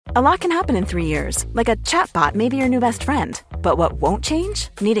A lot can happen in 3 years, like a chatbot may be your new best friend. But what won't change?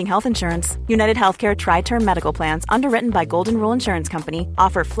 Needing health insurance. United Healthcare Tri-Term Medical Plans, underwritten by Golden Rule Insurance Company,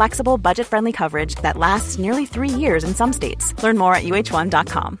 offer flexible, budget-friendly coverage that lasts nearly 3 years in some states. Learn more at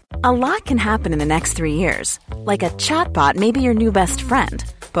uh1.com. A lot can happen in the next 3 years. Like a chatbot may be your new best friend.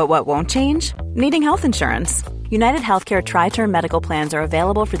 But what won't change? Needing health insurance. United Healthcare Tri-Term Medical Plans are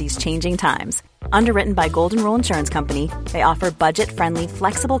available for these changing times. Underwritten by Golden Rule Insurance Company, they offer budget-friendly,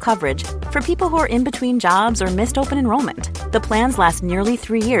 flexible coverage for people who are in between jobs or missed open enrollment. The plans last nearly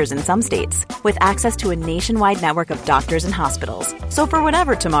 3 years in some states, with access to a nationwide network of doctors and hospitals. So for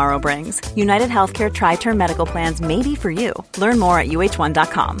whatever tomorrow brings, United Healthcare Tri-Term Medical Plans may be for you. Learn more at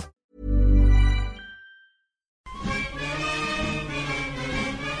uh1.com.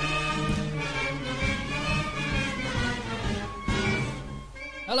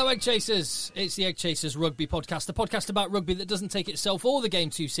 Hello, Egg Chasers. It's the Egg Chasers Rugby Podcast, the podcast about rugby that doesn't take itself or the game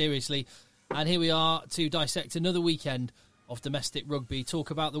too seriously. And here we are to dissect another weekend of domestic rugby, talk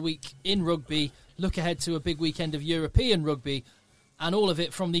about the week in rugby, look ahead to a big weekend of European rugby, and all of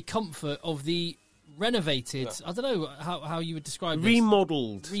it from the comfort of the renovated, I don't know how you would describe this.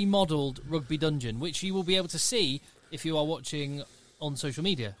 Remodelled Rugby Dungeon, which you will be able to see if you are watching on social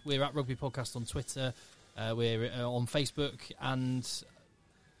media. We're at Rugby Podcast on Twitter, we're on Facebook, and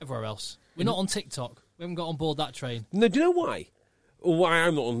everywhere else. We're not on TikTok. We haven't got on board that train. No, do you know why? Or why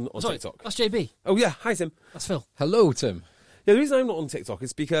I'm not on TikTok? That's JB. Oh, yeah. Hi, Tim. That's Phil. Hello, Tim. Yeah, the reason I'm not on TikTok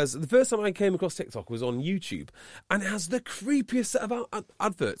is because the first time I came across TikTok was on YouTube, and it has the creepiest set of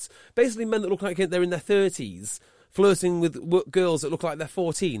adverts. Basically, men that look like they're in their 30s flirting with girls that look like they're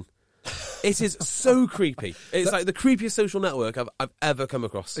 14. It is so creepy. It's like the creepiest social network I've ever come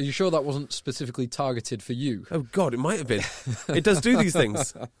across. Are you sure that wasn't specifically targeted for you? Oh, God, it might have been. It does do these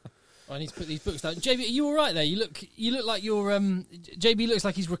things. I need to put these books down. JB, are you all right there? You look like you're... JB looks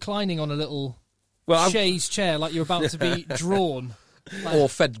like he's reclining on a little chaise chair, like you're about to be drawn. Or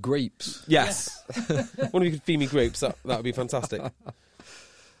fed grapes. Yes. One of you could feed me grapes. That would be fantastic.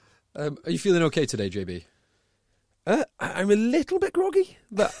 Are you feeling okay today, JB? I'm a little bit groggy,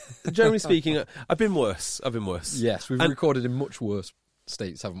 but generally speaking, I've been worse. Yes, we've recorded in much worse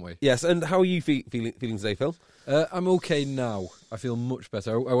states, haven't we? Yes, and how are you feeling today, Phil? I'm okay now. I feel much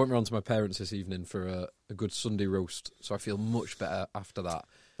better. I went round to my parents this evening for a good Sunday roast, so I feel much better after that.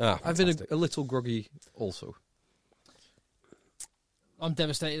 I've been a little groggy also. I'm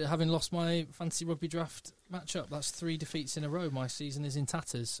devastated at having lost my fantasy rugby draft matchup. That's 3 defeats in a row. My season is in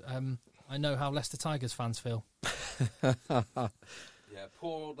tatters. I know how Leicester Tigers fans feel. Yeah,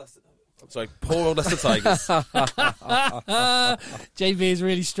 poor old Leicester Tigers. JB is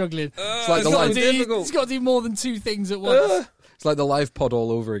really struggling. It's like he's got to do more than 2 things at once. It's like the live pod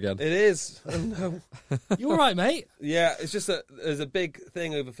all over again. It is. Oh, no. You all right, mate? Yeah, it's just that there's a big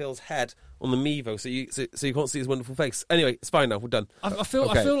thing over Phil's head on the Mevo, so you can't see his wonderful face. Anyway, it's fine now. We're done. I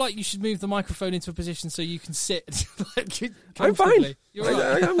feel like you should move the microphone into a position so you can sit. I'm fine. You're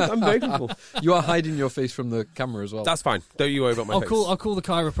right. I'm very comfortable. You are hiding your face from the camera as well. That's fine. Don't you worry about my face. I'll call the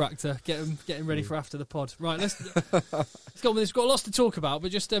chiropractor. Get him ready for after the pod. Right, let's go on with this. We've got lots to talk about, but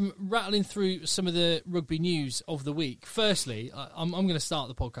just rattling through some of the rugby news of the week. Firstly, I'm going to start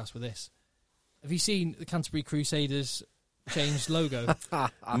the podcast with this. Have you seen the Canterbury Crusaders changed logo?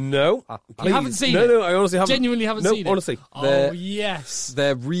 No. You haven't seen it? No, I honestly haven't. Genuinely haven't seen it? Honestly. Oh, yes.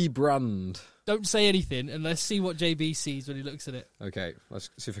 Their rebrand. Don't say anything and let's see what JB sees when he looks at it. Okay, let's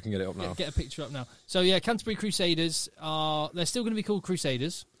see if I can get it up now. Get a picture up now. So, yeah, Canterbury Crusaders they're still going to be called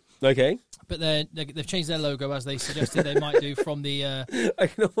Crusaders. Okay. But they've changed their logo, as they suggested they might do, from the I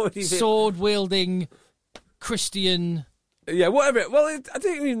can already sword-wielding Christian... Yeah, whatever I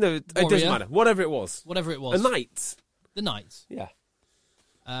don't even know. It doesn't matter. Whatever it was. A knight. The Knights. Yeah.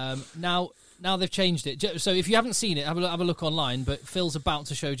 Now they've changed it. So if you haven't seen it, have a look online. But Phil's about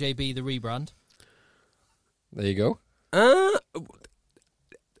to show JB the rebrand. There you go.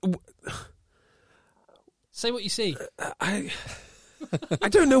 Say what you see. I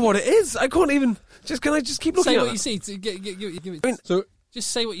don't know what it is. I can't even. Can I just keep looking at it? Say what you see. Give it. So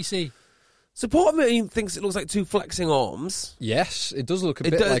just say what you see. So part of me thinks it looks like 2 flexing arms. Yes, it does look a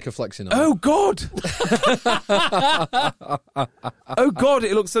bit like a flexing arm. Oh, God! Oh, God,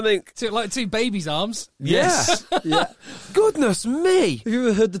 it looks something... Like 2 babies' arms? Yes. Yeah. Goodness me! Have you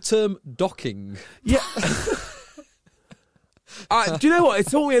ever heard the term docking? Yeah. Do you know what? It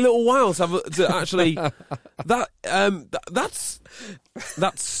took me a little while to actually... That's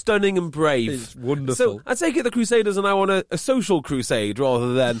stunning and brave. It's wonderful. So I take it the Crusaders are now on a social crusade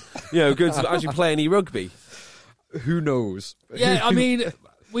rather than, going to actually play any rugby. Who knows? Yeah, I mean,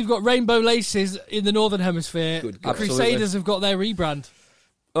 we've got rainbow laces in the Northern Hemisphere. The Crusaders have got their rebrand.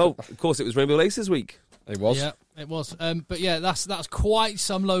 Oh, of course, it was Rainbow Laces Week. It was. Yeah, it was. But yeah, that's quite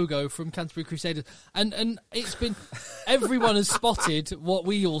some logo from Canterbury Crusaders. And it's been... everyone has spotted what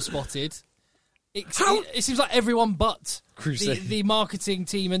we all spotted. It seems like everyone but the marketing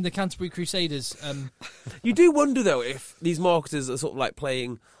team and the Canterbury Crusaders. You do wonder, though, if these marketers are sort of like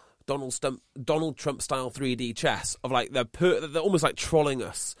playing Donald Trump style 3D chess, of like they're almost like trolling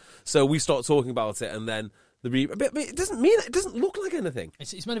us. So we start talking about it, and then but it doesn't look like anything.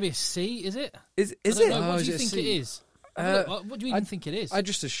 It's meant to be a C, is it? Is it? What do you think it is? What do you even think it is? I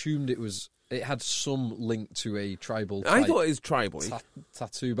just assumed it had some link to a tribal type. I thought it was tribal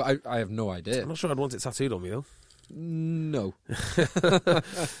tattoo, but I have no idea. I'm not sure I'd want it tattooed on me, though. No.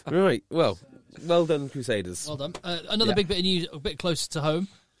 Right, well done, Crusaders. Well done. Another big bit of news, a bit closer to home,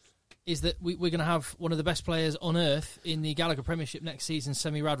 is that we're going to have one of the best players on earth in the Gallagher Premiership next season,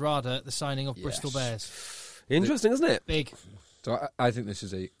 Semi Radradra, at the signing of Bristol Bears. Interesting, isn't it? Big. So I think this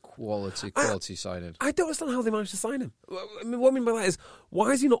is a quality signing. I don't understand how they managed to sign him. I mean, what I mean by that is,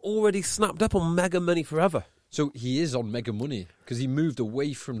 why is he not already snapped up on mega money forever? So he is on mega money because he moved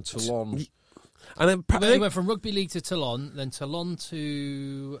away from Toulon. And then he went from Rugby League to Toulon, then Toulon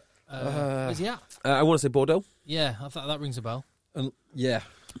to... where's he at? I want to say Bordeaux. Yeah, I thought that rings a bell. Yeah,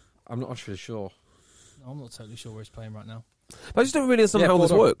 I'm not actually sure. No, I'm not totally sure where he's playing right now. But I just don't really understand how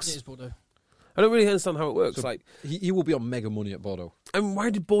this works. It is Bordeaux. I don't really understand how it works. So he will be on mega money at Bordeaux. And why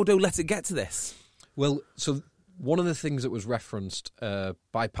did Bordeaux let it get to this? Well, so one of the things that was referenced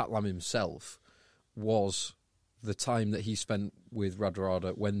by Pat Lam himself was the time that he spent with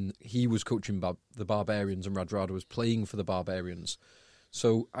Radradra when he was coaching the Barbarians and Radradra was playing for the Barbarians.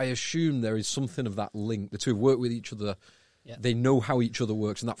 So I assume there is something of that link. The two have worked with each other. Yeah. They know how each other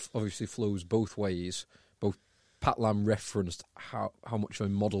works, and that obviously flows both ways. Both Pat Lam referenced how much of a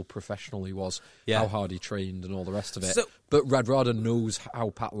model professional he was, how hard he trained and all the rest of it. But Radradra knows how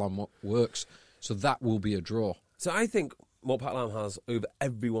Pat Lam works, so that will be a draw. So I think what Pat Lam has over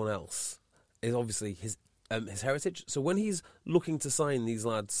everyone else is obviously his heritage. So when he's looking to sign these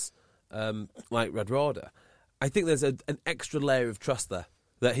lads like Radradra, I think there's an extra layer of trust there.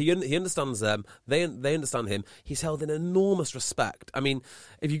 That he understands them, they understand him. He's held in enormous respect. I mean,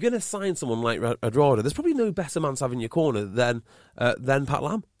 if you're going to sign someone like Radradra, there's probably no better man to have in your corner than Pat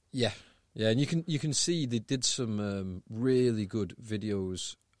Lam. Yeah, and you can see they did some really good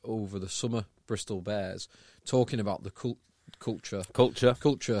videos over the summer, Bristol Bears, talking about the culture,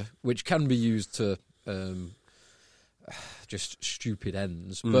 which can be used to just stupid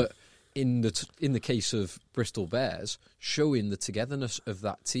ends, but. In the case of Bristol Bears, showing the togetherness of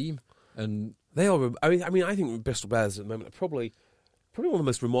that team, and they are. I mean, I think Bristol Bears at the moment are probably one of the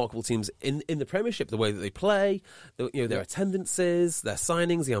most remarkable teams in the Premiership. The way that they play, their attendances, their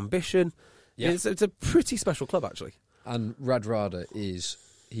signings, the ambition. Yeah, it's a pretty special club actually. And Radradra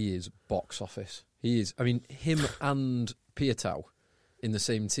is box office. He is. I mean, him and Pietau in the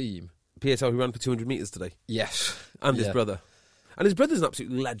same team. Pietau, who ran for 200 metres today. Yes, and his brother. And his brother's an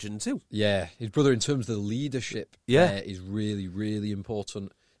absolute legend too. Yeah, his brother in terms of the leadership is really, really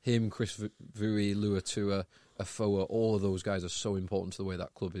important. Him, Chris Vui, Luatua, Afoa, all of those guys are so important to the way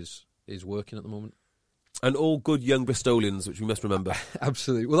that club is working at the moment. And all good young Bristolians, which we must remember.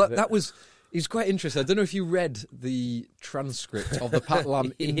 Absolutely. Well, it's quite interesting. I don't know if you read the transcript of the Pat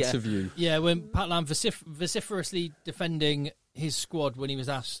Lam interview. Yeah, when Pat Lam vociferously defending his squad when he was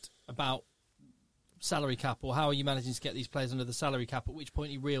asked about salary cap, or how are you managing to get these players under the salary cap, at which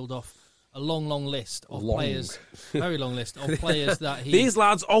point he reeled off a long list of players, very long list of players that he... These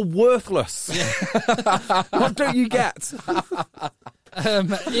lads are worthless. Yeah. What don't you get?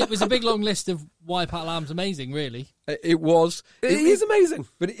 It was a big long list of why Pat Lam's amazing, really. It was. It is amazing.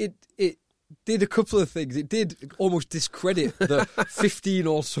 But it did a couple of things. It did almost discredit the 15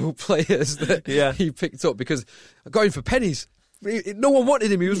 or so players that he picked up, because I got him for pennies. No one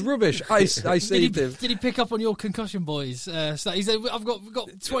wanted him. He was rubbish. I saved him. Did he pick up on your concussion boys? So he said, "I've got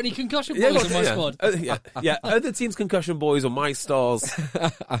 20 concussion boys in my squad." Other teams' concussion boys are my stars.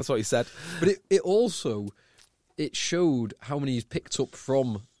 That's what he said. But it also showed how many he's picked up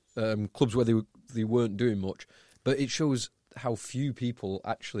from clubs where they weren't doing much. But it shows how few people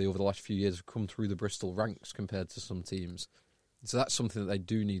actually over the last few years have come through the Bristol ranks compared to some teams. So that's something that they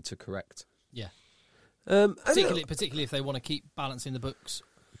do need to correct. Yeah. Particularly if they want to keep balancing the books.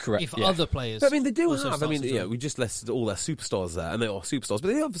 Correct. If other players, but, I mean, they do have. I mean, we just listed all their superstars there, and they are superstars. But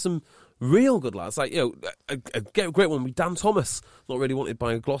they have some real good lads. Like a great one with Dan Thomas, not really wanted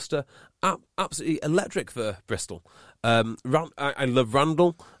by Gloucester. Absolutely electric for Bristol. I love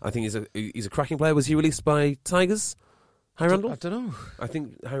Randall. I think he's a cracking player. Was he released by Tigers? Harry Randall? I don't know. I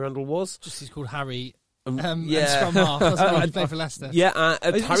think Harry Randall was. Just he's called Harry. And scrum half. That's why he played for Leicester. Yeah,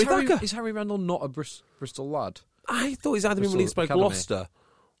 Harry Thacker. Is Harry Randall not a Bristol lad? I thought he's either been Bristol released by Academy. Gloucester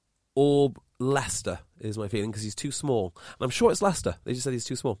or Leicester, is my feeling, because he's too small. And I'm sure it's Leicester. They just said he's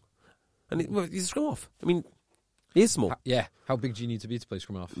too small. And he's a scrum half. I mean, he is small. Yeah. How big do you need to be to play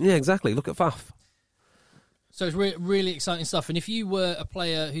scrum half? Yeah, exactly. Look at Faf. So it's really exciting stuff. And if you were a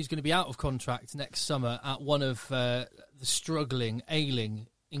player who's going to be out of contract next summer at one of the struggling, ailing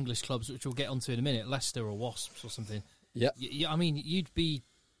English clubs, which we'll get onto in a minute, Leicester or Wasps or something, I mean, you'd be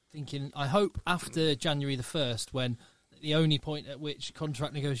thinking, I hope after January the 1st, when the only point at which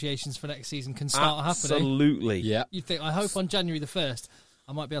contract negotiations for next season can start happening. Absolutely. Yeah. You'd think, I hope on January the 1st,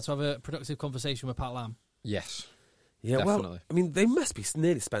 I might be able to have a productive conversation with Pat Lam. Yes. Yeah, Definitely. well, I mean, they must be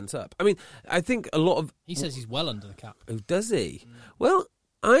nearly spent up. I mean, I think a lot of... He says he's well under the cap. Oh, does he? Well,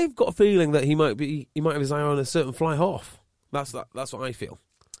 I've got a feeling that he might have his eye on a certain fly half. That's what I feel.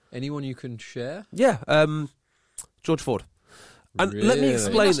 Anyone you can share? Yeah, George Ford. And let me Really?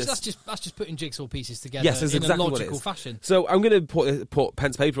 explain I mean, this. that's just putting jigsaw pieces together Yes, that's in exactly a what it logical is. fashion. So I'm going to put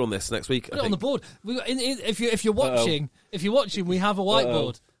pen to paper on this next week. Put it on the board. If you're watching, we have a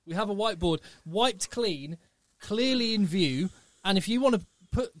whiteboard. We have a whiteboard wiped clean, clearly in view. And if you want to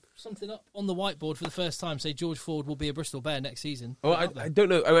put something up on the whiteboard for the first time, say George Ford will be a Bristol Bear next season. Oh, I don't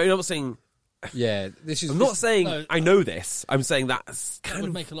know. I mean, I'm not saying. Yeah, this is. I'm not saying no, I know this. I'm saying that's That kind would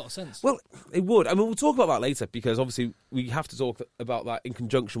of make a lot of sense. Well, it would. I mean, we'll talk about that later because obviously we have to talk about that in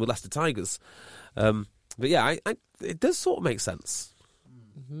conjunction with Leicester Tigers. But yeah, it does sort of make sense.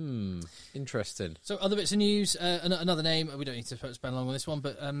 Interesting. So other bits of news. Another name. We don't need to spend long on this one,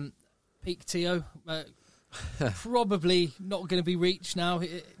 but Peak Teo. Probably not going to be reached now.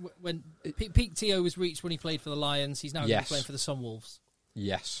 When Peak Teo was reached when he played for the Lions, he's now going to be playing for the Sunwolves.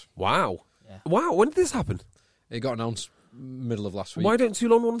 Yes. Wow. Yeah. Wow. When did this happen? It got announced middle of last week. Why don't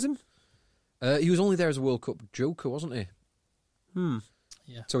Toulon want him? He was only there as a World Cup joker, wasn't he?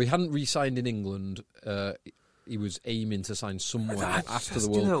 Yeah. So he hadn't re-signed in England. He was aiming to sign somewhere after the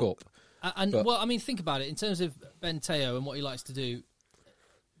World Cup. Well, I mean, think about it. In terms of Ben Teo and what he likes to do,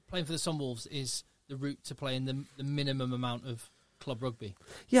 playing for the Sunwolves is the route to playing the minimum amount of club rugby.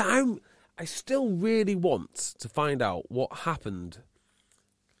 Yeah, I still really want to find out what happened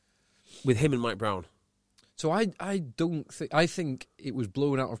with him and Mike Brown. So I think it was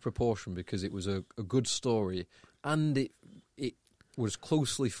blown out of proportion because it was a good story, and it was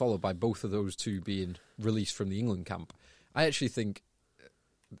closely followed by both of those two being released from the England camp. I actually think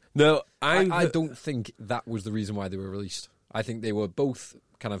No, I don't think that was the reason why they were released. I think they were both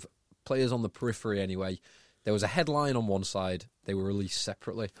kind of players on the periphery anyway. There was a headline on one side. They were released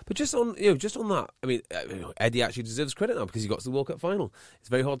separately. But just on that, I mean, Eddie actually deserves credit now because he got to the World Cup final. It's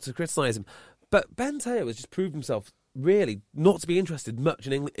very hard to criticise him. But Ben Teo has just proved himself really not to be interested much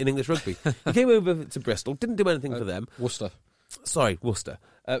in English rugby. He came over to Bristol, didn't do anything for them. Worcester.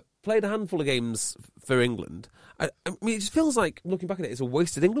 Played a handful of games for England. I mean, it just feels like, looking back at it, it's a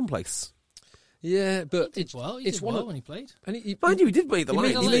wasted England place. Yeah, but He did well when he played. And he Mind you, he did make the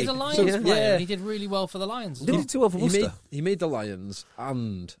Lions. He was a Lions player, yeah. and he did really well for the Lions. As Did well. he do well for Worcester? He made the Lions,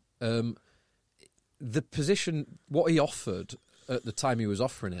 and the position, what he offered at the time he was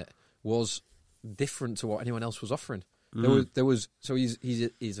offering it, was different to what anyone else was offering. There was so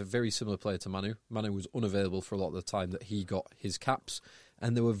he's a very similar player to Manu. Manu was unavailable for a lot of the time that he got his caps,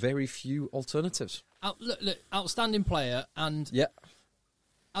 and there were very few alternatives. Look, outstanding player and Yeah.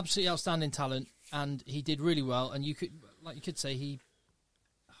 absolutely outstanding talent, and he did really well. And you could say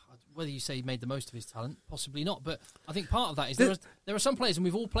whether you say he made the most of his talent, possibly not. But I think part of that is there are some players, and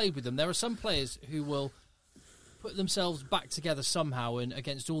we've all played with them. There are some players who will put themselves back together somehow and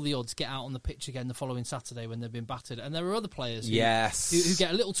against all the odds get out on the pitch again the following Saturday when they've been battered. And there are other players who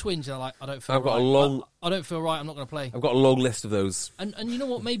get a little twinge. They're like, I don't feel right. I don't feel right. I'm not going to play. I've got a long list of those. And you know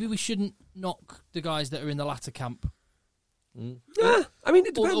what? Maybe we shouldn't knock the guys that are in the latter camp. Yeah, I mean,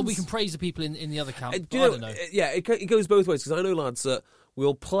 it depends. Or we can praise the people in the other camp. I I don't know. Yeah, it goes both ways because I know lads that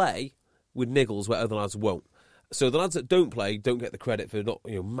will play with niggles where other lads won't. So the lads that don't play don't get the credit for not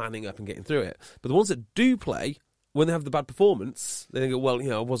manning up and getting through it. But the ones that do play, when they have the bad performance, they go, well,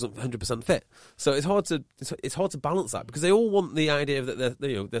 I wasn't 100% fit. So it's hard to balance that because they all want the idea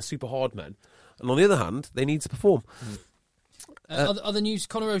that they're super hard men, and on the other hand, they need to perform. Other news,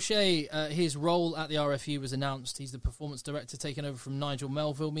 Conor O'Shea, his role at the RFU was announced. He's the performance director taking over from Nigel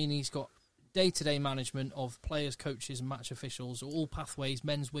Melville, meaning he's got day-to-day management of players, coaches and match officials, all pathways,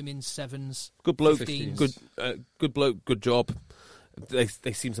 men's, women's, sevens, Good bloke, 15s. good bloke, good job. They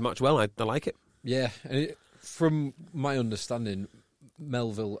seem to match well. I like it. Yeah, and from my understanding,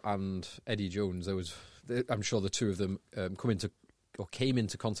 Melville and Eddie Jones, I'm sure the two of them come into or came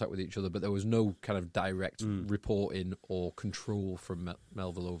into contact with each other, but there was no kind of direct reporting or control from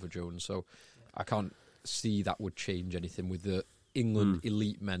Melville over Jones. So I can't see that would change anything with the England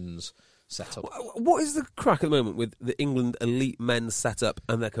elite men's setup. What is the crack at the moment with the England elite men's setup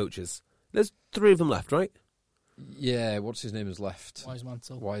and their coaches? There's 3 of them left, right? Yeah, what's his name is left?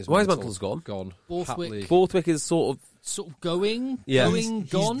 Wisemantle's gone. Borthwick is sort of going. Yeah.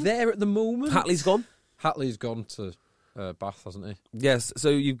 Gone. He's there at the moment. Hatley's gone. Hatley's gone to Bath, hasn't he? Yes. So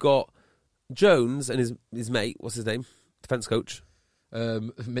you've got Jones and his mate. What's his name? Defence coach.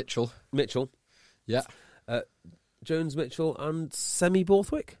 Mitchell. Yeah. Jones, Mitchell, and Semi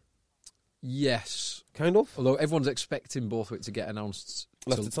Borthwick. Yes, kind of. Although everyone's expecting Borthwick to get announced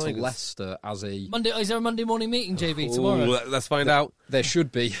to Leicester as a Monday. Is there a Monday morning meeting, JB, tomorrow? Let's find out. There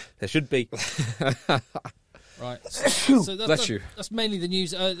should be. Right. So Bless you. That's mainly the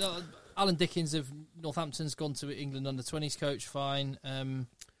news. Alan Dickens of Northampton's gone to England under-20s coach. Fine.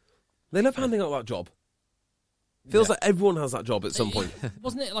 They love handing out that job. Feels like everyone has that job at some point.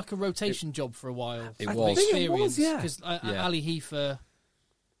 Wasn't it like a rotation job for a while? It I was. think it was, yeah. Because Ali Heifer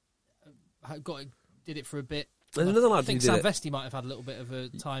did it for a bit. There's another lad I think who did Sam it. Vesti might have had a little bit of a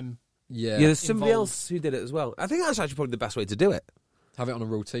time. Yeah, there's somebody involved. else who did it as well. I think that's actually probably the best way to do it. Have it on a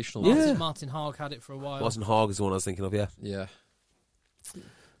rotational. Yeah. Martin Haag had it for a while. Martin Haag is the one I was thinking of, yeah. Yeah.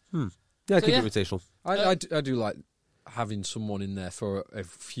 Yeah, keep it rotational. I do like having someone in there for a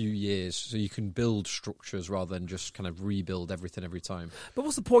few years so you can build structures rather than just kind of rebuild everything every time. But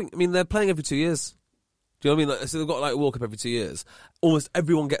what's the point? I mean, they're playing every 2 years. Do you know what I mean? So they've got like a World Cup every 2 years. Almost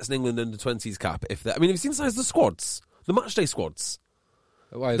everyone gets an England under-20s cap. Have you seen the size of the squads? The matchday squads?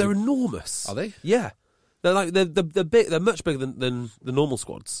 They're enormous. Are they? Yeah. They're big. They're much bigger than the normal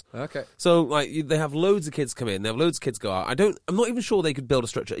squads. Okay. So they have loads of kids come in. They have loads of kids go out. I'm not even sure they could build a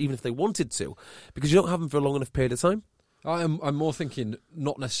structure even if they wanted to, because you don't have them for a long enough period of time. I'm more thinking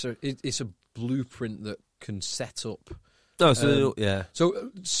not necessarily. It's a blueprint that can set up. Oh, so yeah.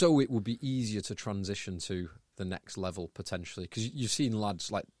 So it would be easier to transition to the next level potentially, because you've seen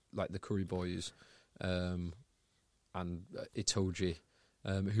lads like the Curry boys, and Itoje.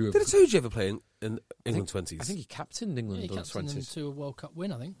 Did Itoje ever play in England 20s? I think he captained England he captained them to a World Cup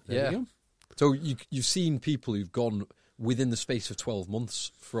win, I think. There you go. So you've seen people who've gone within the space of 12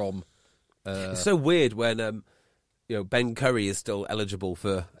 months from. It's so weird when Ben Curry is still eligible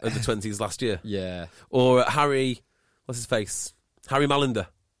for under 20s last year. Yeah. Or Harry, what's his face? Harry Mallender.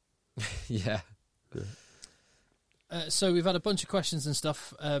 Yeah. So we've had a bunch of questions and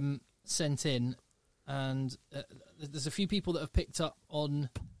stuff sent in, and there's a few people that have picked up on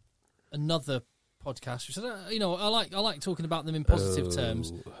another podcast, which I like talking about them in positive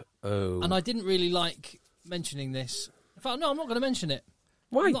terms. And I didn't really like mentioning this. In fact, no, I'm not going to mention it.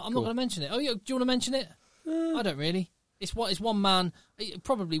 Why? I'm not going to mention it. Oh, yeah, do you want to mention it? I don't really. It's one man.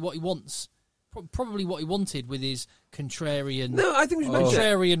 Probably what he wants. Probably what he wanted with his contrarian. No, I think we should mention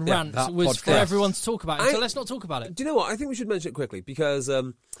contrarian rant was for everyone to talk about it. So let's not talk about it. Do you know what? I think we should mention it quickly because this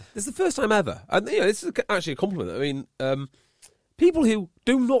is the first time ever. And this is actually a compliment. I mean, people who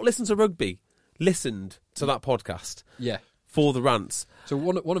do not listen to rugby listened to that podcast. Yeah. For the rants. So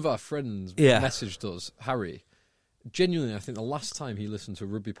one of our friends messaged us, Harry. Genuinely, I think the last time he listened to a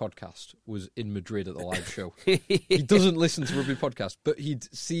rugby podcast was in Madrid at the live show. He doesn't listen to rugby podcasts, but he'd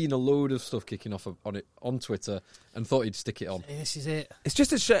seen a load of stuff kicking off on it on Twitter and thought he'd stick it on. This is it. It's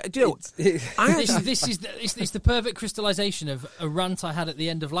just a shame. You know, This is the perfect crystallisation of a rant I had at the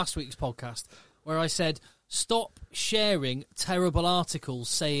end of last week's podcast, where I said, stop sharing terrible articles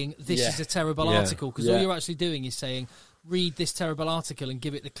saying this is a terrible article, because all you're actually doing is saying, read this terrible article and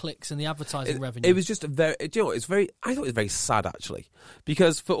give it the clicks and the advertising revenue. It was just I thought it was very sad, actually,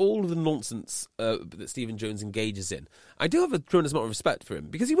 because for all of the nonsense that Stephen Jones engages in, I do have a tremendous amount of respect for him,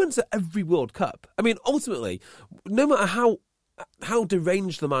 because he went to every World Cup. I mean, ultimately, no matter how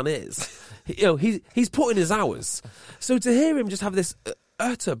deranged the man is, he's put in his hours. So to hear him just have this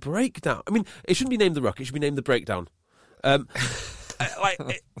utter breakdown, I mean, it shouldn't be named the Ruck, it should be named the Breakdown.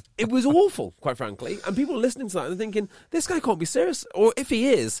 It was awful, quite frankly, and people are listening to that and thinking, this guy can't be serious, or if he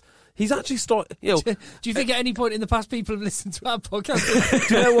is, he's actually started. Do you think at any point in the past people have listened to our podcast?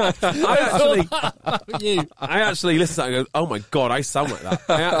 Do you know what? I actually listen to that and go, oh my god, I sound like that.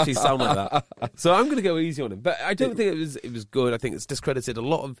 I actually sound like that. So I'm going to go easy on him, but I don't think it was good. I think it's discredited a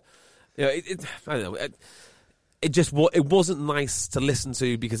lot of. I don't know. It wasn't nice to listen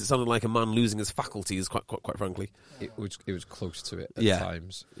to, because it sounded like a man losing his faculties. Quite frankly, it was close to it at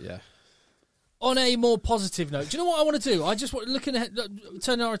times. Yeah. On a more positive note, do you know what I want to do? I just want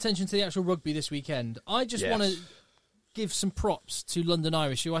turning our attention to the actual rugby this weekend. I just want to give some props to London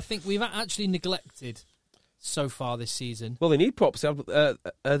Irish, who I think we've actually neglected so far this season. Well, they need props. They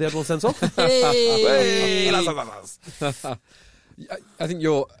had one sent off. Hey! I think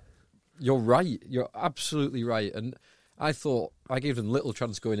you're right. You're absolutely right. And I thought I gave them little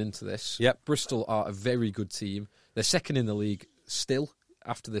chance going into this. Yep. Bristol are a very good team. They're second in the league still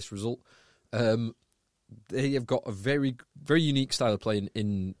after this result. They have got a very, very unique style of playing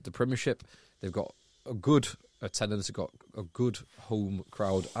in the Premiership. They've got a good attendance, they've got a good home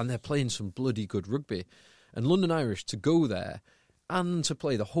crowd, and they're playing some bloody good rugby. And London Irish, to go there and to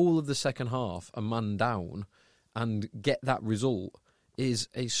play the whole of the second half a man down and get that result is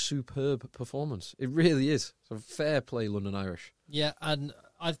a superb performance. It really is. So fair play, London Irish. Yeah, and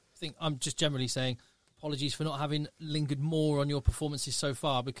I think I'm just generally saying apologies for not having lingered more on your performances so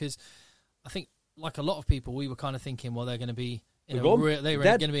far, because I think, like a lot of people, we were kind of thinking, well, they're going to be in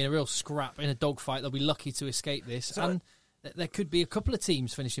a real scrap, in a dogfight. They'll be lucky to escape this, and there could be a couple of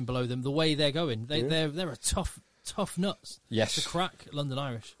teams finishing below them. The way they're going, they're a tough nuts. Yes, to crack, London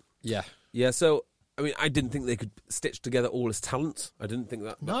Irish. Yeah. So I mean, I didn't think they could stitch together all his talent. I didn't think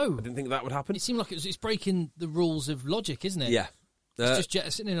that. No, I didn't think that would happen. It seemed like it's breaking the rules of logic, isn't it? Yeah, it's just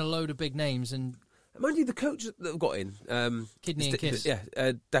jettisoning a load of big names and. Mind you, the coach that they've got in... Kidney and Kiss. Yeah,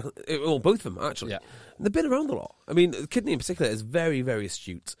 definitely. Well, both of them, actually. Yeah. They've been around a lot. I mean, Kidney in particular is very, very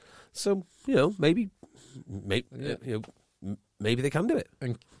astute. So, maybe they can do it.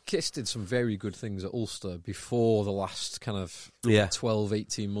 And Kiss did some very good things at Ulster before the last kind of 12,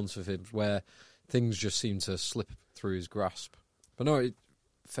 18 months of him, where things just seemed to slip through his grasp. But no,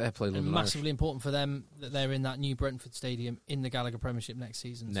 fair play, London Irish. Massively important for them that they're in that new Brentford Stadium in the Gallagher Premiership next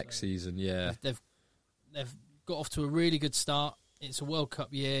season. Yeah. They've got off to a really good start. It's a World Cup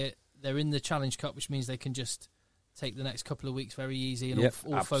year. They're in the Challenge Cup, which means they can just take the next couple of weeks very easy and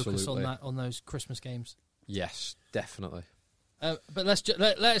all focus on those Christmas games. Yes, definitely. But let's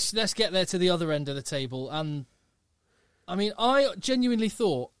get there to the other end of the table. And I mean, I genuinely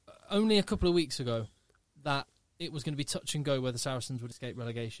thought only a couple of weeks ago that it was going to be touch and go whether Saracens would escape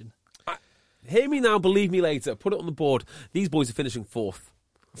relegation. Hear me now, believe me later. Put it on the board. These boys are finishing fourth.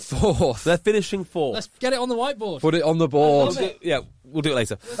 They're finishing fourth. Let's get it on the whiteboard. Put it on the board. We'll do it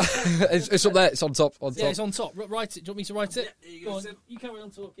later. It's up there. It's on top. Yeah, it's on top. Write it. Do you want me to write it? Yeah, Go on. You carry on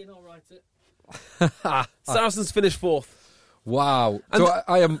talking. I'll write it. Saracens finished fourth. Wow. And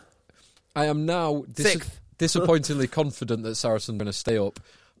so I am now sixth. Disappointingly confident that Saracens are going to stay up,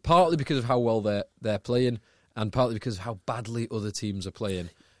 partly because of how well they're playing, and partly because of how badly other teams are playing.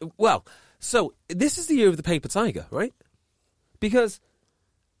 Well, so this is the year of the paper tiger, right? Because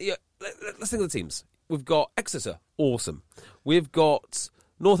let's think of the teams. We've got Exeter, awesome. We've got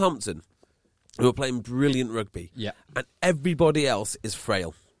Northampton, who are playing brilliant rugby. Yeah. And everybody else is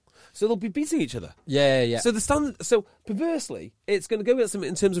frail. So they'll be beating each other. Yeah. So perversely, it's going to go against them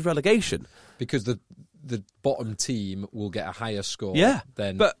in terms of relegation. Because the bottom team will get a higher score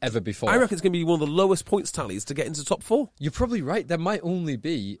than ever before. I reckon it's going to be one of the lowest points tallies to get into the top four. You're probably right. There might only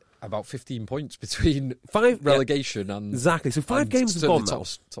be about 15 points between relegation and... Exactly. So 5 games have gone now.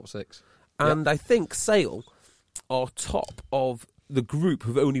 Top 6. And I think Sale are top of the group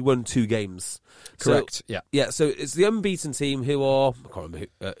who've only won 2 games. Correct. So, yeah. So it's the unbeaten team who are... I can't remember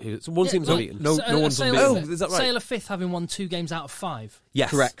who so one team's unbeaten. No one's unbeaten. Oh, is that right? Sale are 5th, having won 2 games out of 5.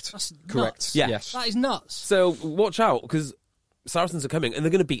 Yes. Correct. That's Correct. Nuts. Yeah. Yes. That is nuts. So watch out, because Saracens are coming and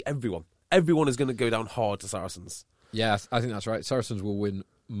they're going to beat everyone. Everyone is going to go down hard to Saracens. Yeah, I think that's right. Saracens will win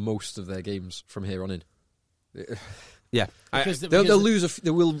most of their games from here on in. Yeah. They will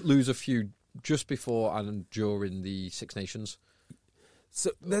lose a few just before and during the Six Nations.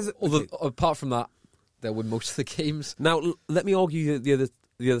 So there's apart from that, they'll win most of the games. Now let me argue the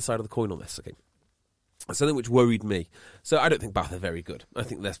other side of the coin on this. Okay, something which worried me. So I don't think Bath are very good. I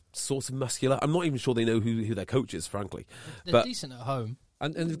think they're sort of muscular. I'm not even sure they know who their coach is, frankly. They're decent at home.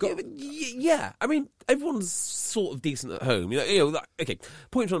 And they've got... Yeah, I mean, everyone's sort of decent at home. Okay,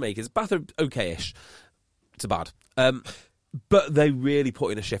 point I'm trying to make is Bath are okay-ish to bad. But they really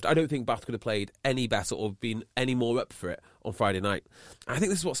put in a shift. I don't think Bath could have played any better or been any more up for it on Friday night. I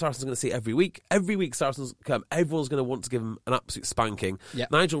think this is what Saracens are going to see every week. Every week Saracens come, everyone's going to want to give them an absolute spanking. Yeah.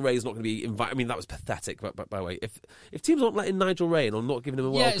 Nigel Ray's not going to be invited. I mean, that was pathetic, by the way. If teams aren't letting Nigel Ray in or not giving him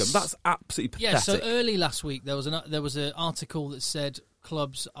a welcome, that's absolutely pathetic. Yeah, so early last week there was an article that said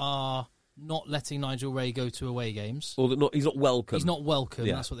clubs are not letting Nigel Ray go to away games. Or that he's not welcome. He's not welcome,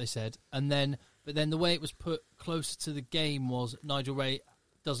 Yeah. That's what they said. But then the way it was put closer to the game was Nigel Ray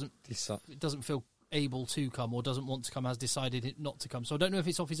doesn't feel able to come or doesn't want to come, has decided not to come. So I don't know if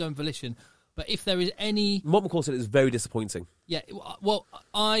it's off his own volition, but if there is any... Mott McCall said it's very disappointing. Yeah, well,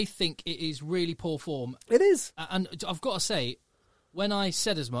 I think it is really poor form. It is. And I've got to say, when I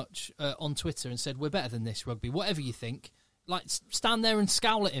said as much on Twitter and said, we're better than this, Rugby, whatever you think, like, stand there and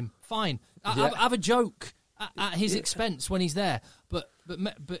scowl at him. Fine. Have a joke at his expense when he's there. But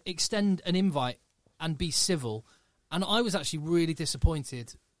extend an invite and be civil. And I was actually really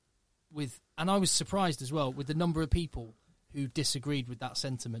disappointed and I was surprised as well with the number of people who disagreed with that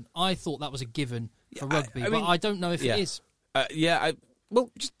sentiment. I thought that was a given for Rugby, but I don't know if it is.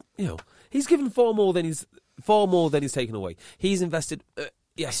 He's given far more than he's taken away. He's invested.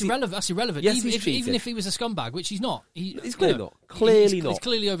 That's irrelevant. Yes, even if he was a scumbag, which he's not. He's clearly not. Clearly not. He's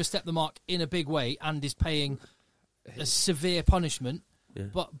clearly overstepped the mark in a big way and is paying a severe punishment. Yeah.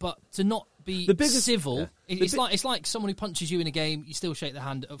 But to not be civil, it's like someone who punches you in a game, you still shake their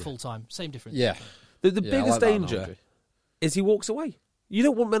hand at full time. Same difference. Yeah. The biggest danger is he walks away. You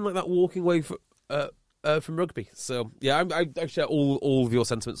don't want men like that walking away from rugby. So yeah, I share all of your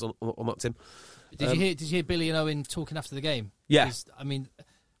sentiments on that, Tim. Did you hear Billy and Owen talking after the game? Yeah. I mean,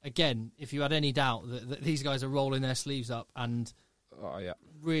 again, if you had any doubt that these guys are rolling their sleeves up and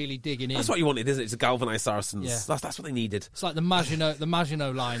really digging in. That's what you wanted, isn't it? To galvanise Saracens. Yeah. That's what they needed. It's like the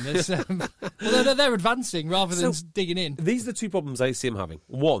Maginot line. They're advancing rather than digging in. These are the two problems I see them having.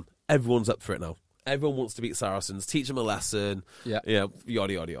 One, everyone's up for it now. Everyone wants to beat Saracens, teach them a lesson. Yeah.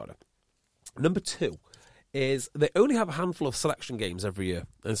 Yada, yada, yada. Number two is they only have a handful of selection games every year.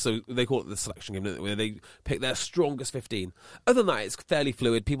 And so they call it the selection game, where they pick their strongest 15. Other than that, it's fairly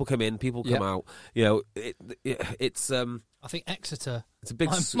fluid. People come in, people come out. It's... I think Exeter it's a big,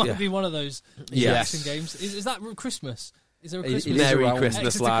 might be one of those selection games. Is that Christmas? Is there a Christmas? Merry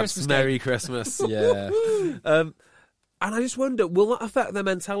Christmas, lads. Christmas Merry Christmas. Yeah. And I just wonder, will that affect their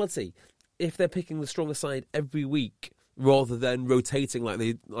mentality if they're picking the strongest side every week, rather than rotating like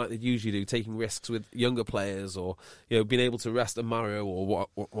they usually do, taking risks with younger players, or being able to rest a Mario or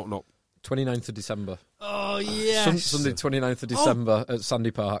whatnot. 29th of December. Oh yes, Sunday 29th of December at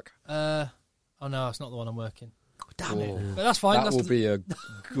Sandy Park. Oh no, it's not the one I'm working. Damn it! But that's fine. That will be a good.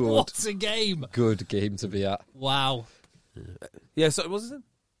 What a game! Good game to be at. Wow. Yeah. So what was it?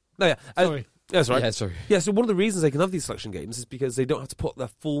 No. Yeah. Sorry. That's right. Yeah. Sorry. Yeah. So one of the reasons they can have these selection games is because they don't have to put their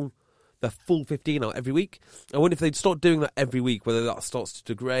full 15 out every week. I wonder if they'd start doing that every week, whether that starts to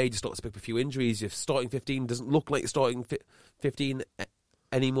degrade, you start to pick up a few injuries, your starting 15 doesn't look like you're starting 15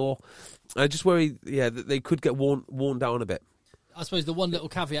 anymore. I just worry, that they could get worn down a bit. I suppose the one little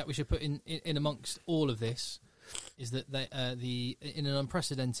caveat we should put in amongst all of this is that in an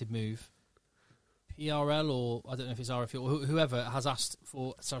unprecedented move, PRL, or I don't know if it's RFL, or whoever has asked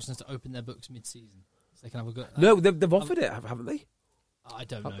for Saracens to open their books mid-season, so they can have a go. No, they've offered it, haven't they? I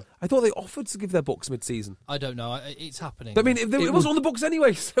don't know. I thought they offered to give their books mid-season. I don't know. It's happening. I mean, it was on the books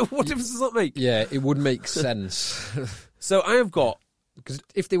anyway, so what difference does that make? Yeah, it would make sense. So I have got... Because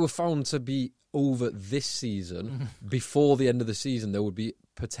if they were found to be over this season, before the end of the season, there would be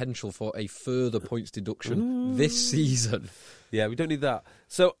potential for a further points deduction this season. Yeah, we don't need that.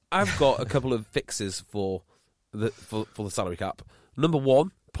 So I've got a couple of fixes for the salary cap. Number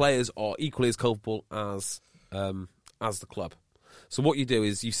one, players are equally as culpable as the club. So what you do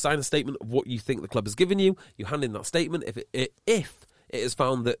is you sign a statement of what you think the club has given you. You hand in that statement. If it is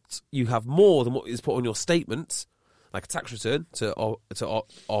found that you have more than what is put on your statement, like a tax return to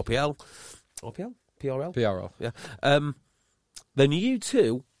RPL, PRL, yeah, then you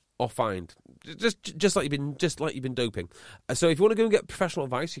too are fined. Just like you've been doping. So if you want to go and get professional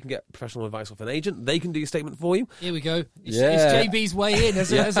advice, you can get professional advice off an agent. They can do your statement for you. Here we go. It's JB's way in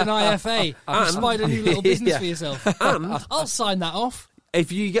as an IFA. You've spied a new little business for yourself. And I'll sign that off.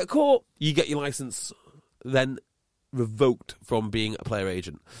 If you get caught, you get your licence then revoked from being a player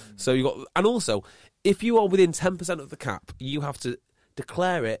agent. So and also, if you are within 10% of the cap, you have to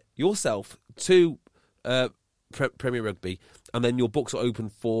declare it yourself to Premier Rugby, and then your books are open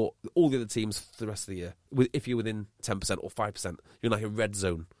for all the other teams for the rest of the year. If you're within 10% or 5%, you're like a red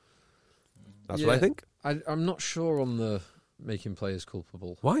zone. That's what I think. I'm not sure on the making players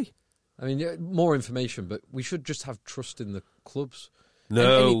culpable. Why? I mean, more information, but we should just have trust in the clubs.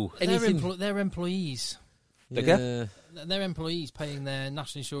 No. They're employees. Yeah. They're employees paying their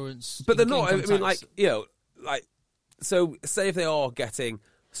national insurance. But they're not. I mean, so say if they are getting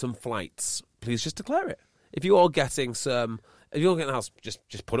some flights, please just declare it. If you're getting a house,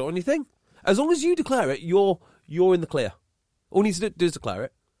 just put it on your thing. As long as you declare it, you're in the clear. All you need to do is declare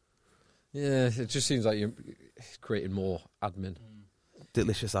it. Yeah, it just seems like you're creating more admin.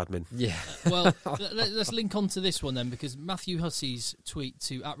 Delicious admin. Yeah. Well, let's link on to this one then, because Matthew Hussey's tweet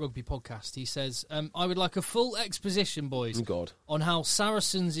to @RugbyPodcast, he says, I would like a full exposition, boys, on how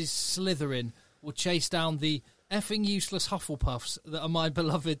Saracens' Slytherin will chase down the effing useless Hufflepuffs that are my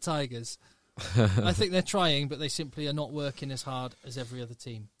beloved Tigers. I think they're trying, but they simply are not working as hard as every other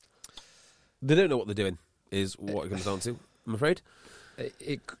team. They don't know what they're doing, is what it comes down to, I'm afraid.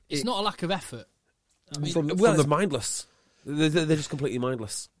 It's not a lack of effort. I mean, It's mindless. They're just completely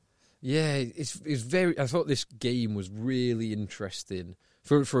mindless. Yeah, it's very. I thought this game was really interesting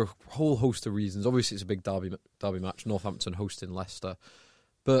for a whole host of reasons. Obviously, it's a big derby match. Northampton hosting Leicester,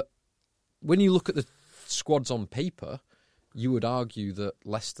 but when you look at the squads on paper, you would argue that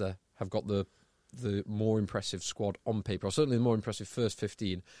Leicester have got the more impressive squad on paper, or certainly the more impressive first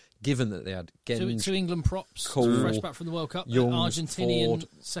 15, given that they had Genge, two England props, Cole, fresh back from the World Cup, Youngs, Argentinian Ford.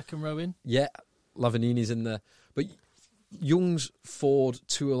 second row in. Yeah, Lavanini's in there, but Youngs, Ford,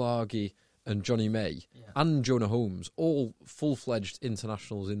 Tuilagi and Johnny May and Jonah Holmes, all full-fledged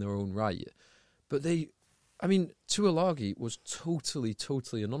internationals in their own right. But Tuilagi was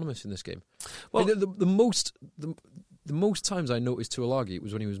totally anonymous in this game. Well, the most times I noticed Tuilagi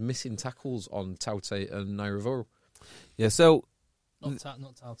was when he was missing tackles on Taute and Nairavoro. Yeah, so... Not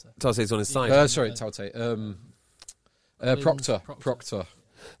Taute. Taute's on his side. Taute. Proctor.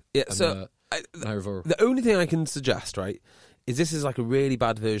 Yeah, and, so... the only thing I can suggest, right, is this is like a really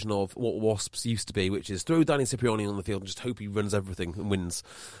bad version of what Wasps used to be, which is throw Danny Cipriani on the field and just hope he runs everything and wins.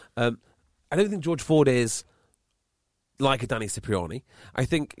 I don't think George Ford is like a Danny Cipriani. I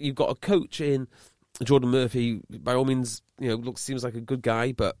think you've got a coach in Jordan Murphy, by all means, seems like a good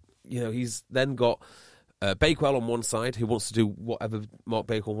guy, but he's then got Bakewell on one side, who wants to do whatever Mark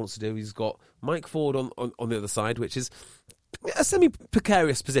Bakewell wants to do. He's got Mike Ford on the other side, which is a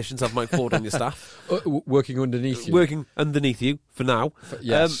semi-precarious position to have Mike Ford on your staff. Working underneath you. Working underneath you, for now.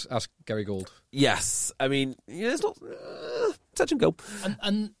 Yes, ask Gary Gould. Yes. I mean, it's not... touch and go.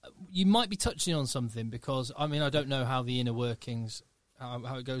 And you might be touching on something, because, I don't know how the inner workings,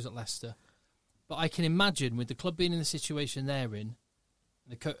 how it goes at Leicester, but I can imagine, with the club being in the situation they're in,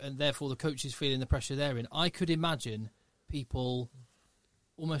 and therefore the coaches feeling the pressure they're in, I could imagine people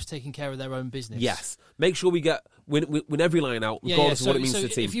almost taking care of their own business. Yes. Make sure we win every line out, regardless of what it means to the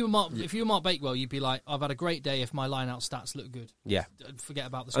team. If you were Mark Bakewell, you'd be like, I've had a great day if my line out stats look good. Yeah. Forget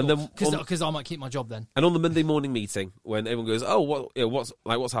about the score. Because I might keep my job then. And on the Monday morning meeting, when everyone goes,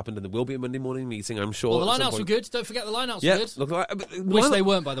 what's happened, and there will be a Monday morning meeting, I'm sure. Well, the line outs were good. don't forget the line outs were good. Which they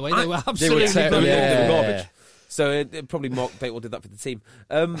weren't, by the way. They were absolutely they were garbage. So probably Mark Bakewell did that for the team.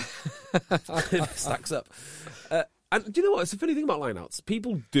 Stacks up. And do you know what? It's a funny thing about lineouts.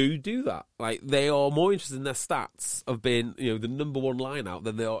 People do that. Like, they are more interested in their stats of being, the number one lineout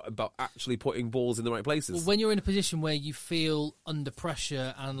than they are about actually putting balls in the right places. Well, when you're in a position where you feel under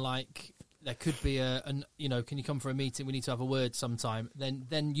pressure and like there could be can you come for a meeting? We need to have a word sometime.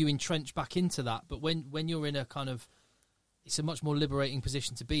 Then you entrench back into that. But when you're in a kind of, it's a much more liberating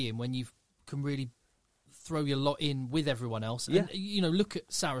position to be in when you can really throw your lot in with everyone else. And, look at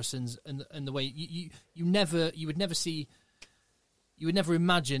Saracens and the way you would never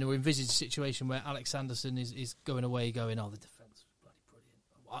imagine or envisage a situation where Alex Anderson is going away going, the defence was bloody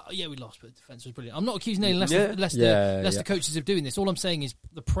brilliant. Yeah, we lost, but the defence was brilliant. I'm not accusing any Leicester coaches of doing this. All I'm saying is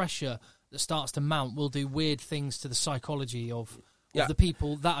the pressure that starts to mount will do weird things to the psychology of the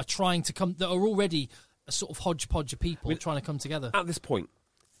people that are trying to come, that are already a sort of hodgepodge of people trying to come together. At this point,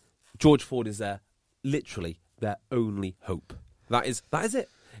 George Ford is there. Literally their only hope. That is it.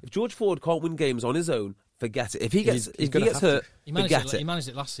 If George Ford can't win games on his own, forget it. If he gets hurt, forget it. He managed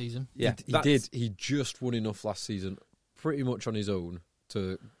it last season. Yeah, he did. He just won enough last season, pretty much on his own,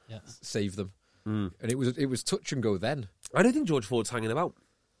 to save them. And it was touch and go then. I don't think George Ford's hanging about.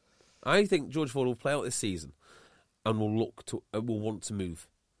 I think George Ford will play out this season and will want to move,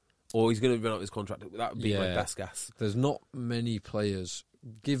 or he's going to run out his contract. That would be my best guess. There's not many players,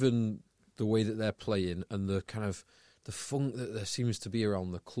 given the way that they're playing and the kind of the funk that there seems to be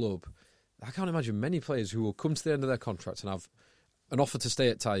around the club. I can't imagine many players who will come to the end of their contract and have an offer to stay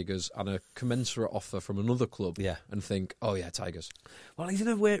at Tigers and a commensurate offer from another club and think, Tigers. Well, he's in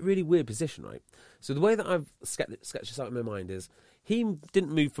a really weird position, right? So the way that I've sketched this out in my mind is he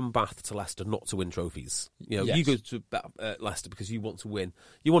didn't move from Bath to Leicester not to win trophies. You go to Leicester because you want to win.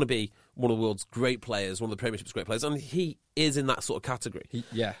 You want to be one of the world's great players, one of the Premiership's great players, and he is in that sort of category.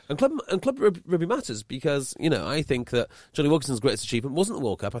 And club rugby matters because, I think that Johnny Wilkinson's greatest achievement wasn't the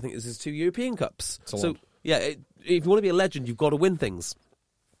World Cup. I think it was his 2 European Cups. If you want to be a legend, you've got to win things.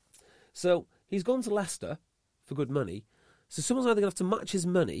 So he's gone to Leicester for good money. So someone's either going to have to match his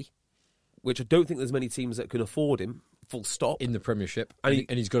money, which I don't think there's many teams that can afford him, full stop. In the Premiership. And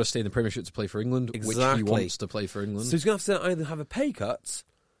he's got to stay in the Premiership to play for England, which he wants to play for England. So he's going to have to either have a pay cut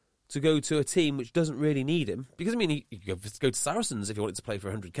to go to a team which doesn't really need him. Because, he could go to Saracens if he wanted to play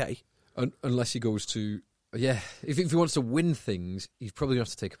for 100k. Unless he goes to Yeah, if he wants to win things, he's probably going to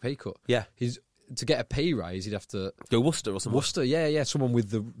have to take a pay cut. Yeah. To get a pay rise, he'd have to... Go Worcester or something. Worcester, yeah, someone with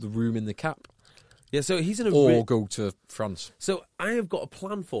the room in the cap. Yeah, so he's in a... Or go to France. So I have got a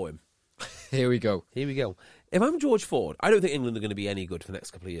plan for him. Here we go. If I'm George Ford, I don't think England are going to be any good for the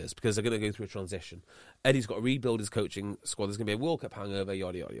next couple of years because they're going to go through a transition. Eddie's got to rebuild his coaching squad. There's going to be a World Cup hangover,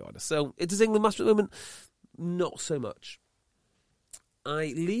 yada, yada, yada. So does England master at the moment? Not so much.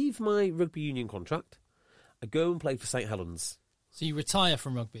 I leave my rugby union contract. I go and play for St Helens. So you retire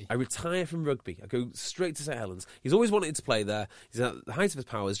from rugby? I retire from rugby. I go straight to St Helens. He's always wanted to play there. He's at the height of his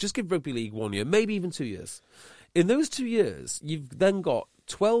powers. Just give rugby league 1 year, maybe even 2 years. In those 2 years, you've then got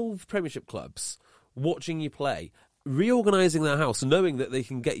 12 Premiership clubs watching you play, reorganising their house, knowing that they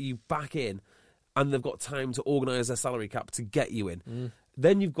can get you back in, and they've got time to organise their salary cap to get you in.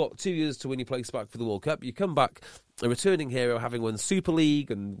 Then you've got 2 years to win your place back for the World Cup. You come back a returning hero, having won Super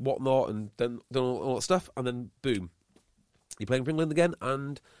League and whatnot, and done all that stuff, and then boom. You're playing for England again,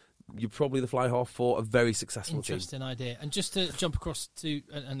 and you're probably the fly-half for a very successful team. Interesting idea. And just to jump across to,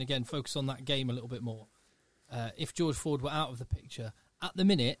 and again, focus on that game a little bit more, if George Ford were out of the picture, at the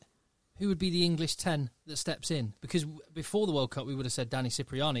minute, who would be the English 10 that steps in? Because before the World Cup, we would have said Danny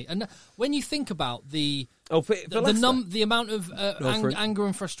Cipriani. And when you think about the amount of anger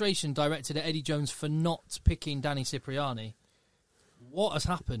and frustration directed at Eddie Jones for not picking Danny Cipriani, what has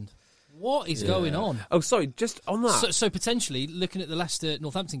happened? What is going on? Oh, sorry, just on that. So potentially, looking at the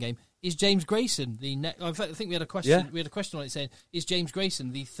Leicester-Northampton game, is James Grayson the next... I think we had a question. Yeah. We had a question on it saying, is James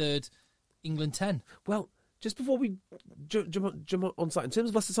Grayson the third England 10? Well, just before we jump on site, in terms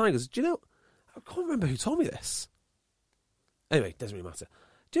of Leicester Tigers, do you know... I can't remember who told me this. Anyway, it doesn't really matter.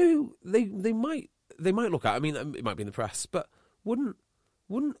 They might look at... I mean, it might be in the press, but wouldn't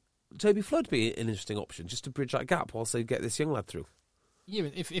Toby Flood be an interesting option just to bridge that gap whilst they get this young lad through? Yeah,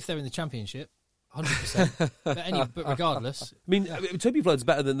 if they're in the Championship, 100%. but regardless, I mean, Toby Flood's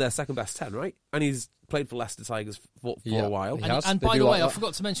better than their second best 10, right? And he's played for Leicester Tigers for a while. And by the way, I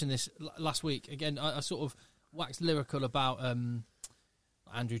forgot to mention this last week. Again, I sort of waxed lyrical about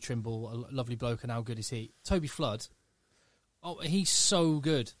Andrew Trimble, a lovely bloke, and how good is he? Toby Flood, he's so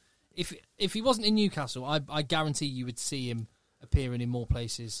good. If he wasn't in Newcastle, I guarantee you would see him appearing in more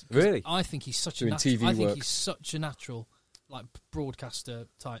places. Really? I think he's such he's such a natural. Like broadcaster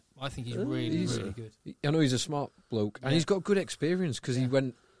type. I think he's really good. I know he's a smart bloke, and he's got good experience because he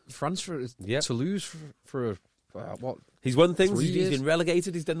went France for Toulouse for what? He's won things. He's been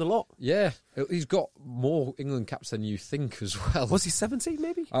relegated. He's done a lot. Yeah, he's got more England caps than you think as well. Was he 70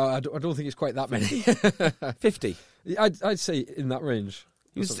 maybe? I don't think it's quite that many. 50. I'd say in that range.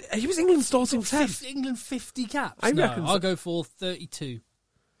 He was England starting 10. England 50 caps. I reckon. I'll go for 32.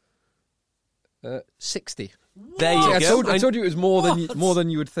 60. There you go. I told you it was more than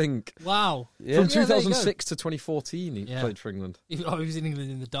you would think. Wow. Yeah. From 2006 to 2014, he played for England. He was in England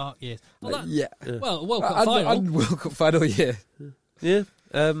in the dark years. Well, World Cup final. And World Cup final, yeah. Yeah.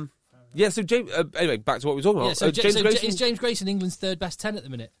 So James. Anyway, back to what we were talking about. Yeah, so is James Grayson England's third best 10 at the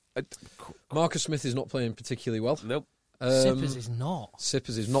minute? Marcus Smith is not playing particularly well. Nope. Sippers is not.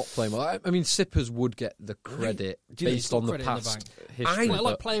 Sippers is not playing well. I mean, Sippers would get the credit based on the past history.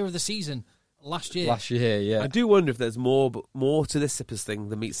 Like player of the season. Last year, yeah. I do wonder if there's more to this Sippers thing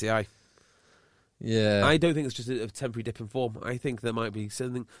than meets the eye. Yeah. I don't think it's just a temporary dip in form. I think there might be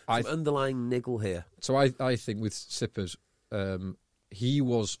some underlying niggle here. So I think with Sippers, he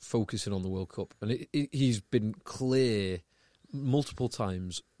was focusing on the World Cup, and he's been clear multiple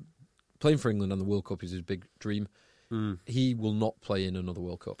times. Playing for England and the World Cup is his big dream. He will not play in another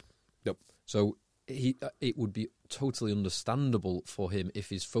World Cup. Nope. So it would be totally understandable for him if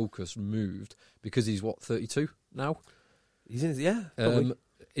his focus moved, because he's 32 now. He's in,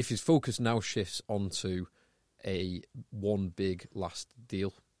 if his focus now shifts onto one big last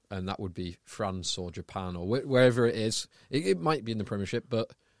deal, and that would be France or Japan or wherever it is. It might be in the Premiership, but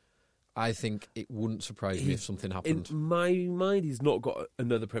I think it wouldn't surprise me if something happened. In my mind, he's not got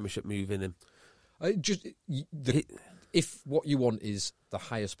another Premiership move in him. If what you want is the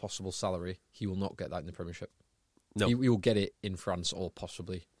highest possible salary, he will not get that in the Premiership. No. He will get it in France or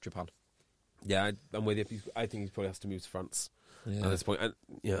possibly Japan. Yeah, I'm with you. I think he probably has to move to France at this point. And,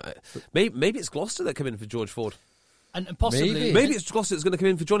 maybe it's Gloucester that come in for George Ford. And possibly... Maybe it's Gloucester that's going to come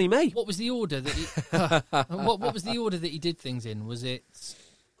in for Johnny May. What was the order that he... what was the order that he did things in? Was it...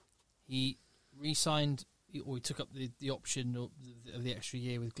 He re-signed... Or he took up the option of the extra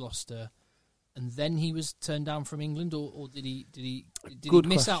year with Gloucester... And then he was turned down from England, or did he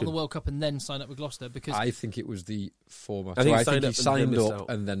miss out on the World Cup and then sign up with Gloucester? Because I think it was the former. I think he signed up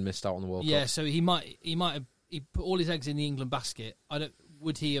and then missed out on the World Cup. Yeah, so he might have put all his eggs in the England basket.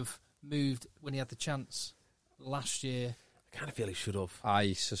 Would he have moved when he had the chance? last year. I kind of feel he should have.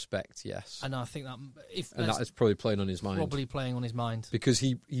 I suspect yes. And I think that that is probably playing on his mind. Probably playing on his mind. Because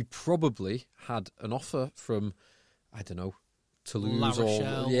he probably had an offer from, I don't know, Toulouse La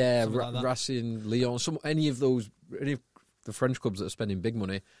Rochelle, or Racing, Lyon, any of the French clubs that are spending big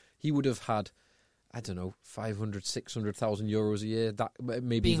money. He would have had, I don't know, 500,000, 600,000 euros a year. That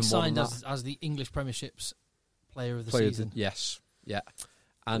maybe being even signed more than that. as the English Premiership's player of the season. Yes, yeah.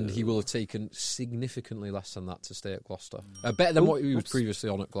 And he will have taken significantly less than that to stay at Gloucester. Better than what he was previously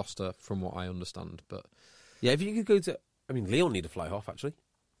on at Gloucester, from what I understand. But yeah, if you could go to... I mean, Lyon need a fly-half, actually.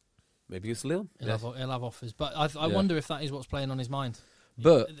 Maybe it's Lyon. He'll have offers. But I wonder if that is what's playing on his mind.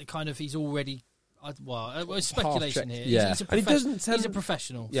 But kind of he's already... Well, it's speculation here. Yeah. He's a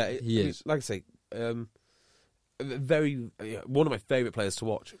professional. Yeah, he is. Like I say, one of my favourite players to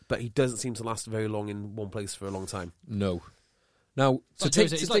watch, but he doesn't seem to last very long in one place for a long time. No. Now,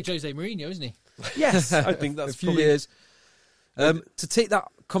 it's like Jose Mourinho, isn't he? Yes, I think that's a few years. To take that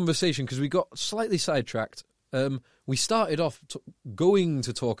conversation, because we got slightly sidetracked, we started off going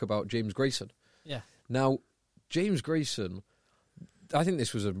to talk about James Grayson. Yeah. Now, James Grayson, I think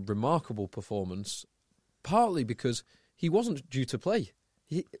this was a remarkable performance, partly because he wasn't due to play.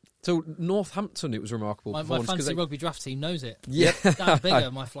 So Northampton, it was a remarkable performance. My fantasy rugby draft team knows it. Yeah. Dan Bigger,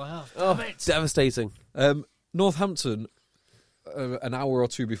 my fly half. Oh, devastating. Northampton, an hour or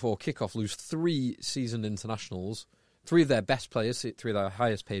two before kickoff, lose 3 seasoned internationals, 3 of their best players, 3 of their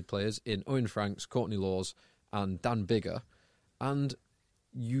highest paid players in Owen Franks, Courtney Laws and Dan Bigger. And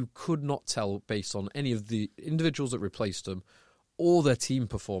you could not tell based on any of the individuals that replaced them or their team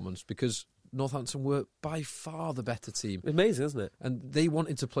performance, because Northampton were by far the better team. Amazing, isn't it? And they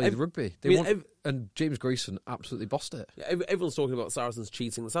wanted to play the rugby. And James Grayson absolutely bossed it. Yeah, everyone's talking about Saracens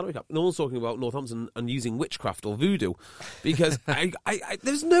cheating the salary cap. No one's talking about Northampton and using witchcraft or voodoo, because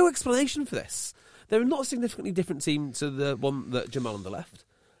there's no explanation for this. They're not a significantly different team to the one that Jamal on the left,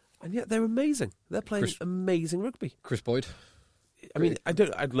 and yet they're amazing. They're playing amazing rugby. Chris Boyd. I mean,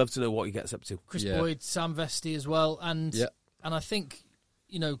 I'd love to know what he gets up to. Chris Boyd, Sam Vesti as well, and I think,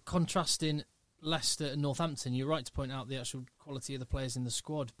 contrasting Leicester and Northampton, you're right to point out the actual quality of the players in the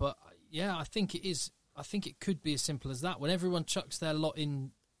squad. But yeah, I think it is. I think it could be as simple as that. When everyone chucks their lot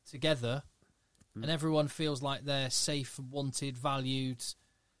in together, and everyone feels like they're safe, wanted, valued,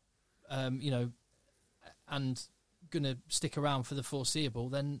 and going to stick around for the foreseeable,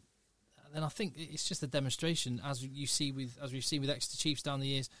 then I think it's just a demonstration, as we've seen with Exeter Chiefs down the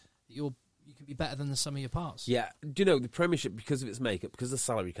years, that you can be better than the sum of your parts. Yeah. Do you know, the Premiership, because of its makeup, because of the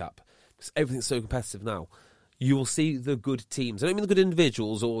salary cap, because everything's so competitive now, you will see the good teams. I don't mean the good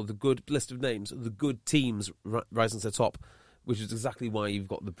individuals or the good list of names, the good teams rising to the top, which is exactly why you've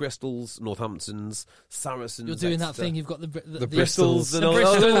got the Bristols, Northamptons, Saracens. You're doing Exeter. that thing, you've got the Bristols. The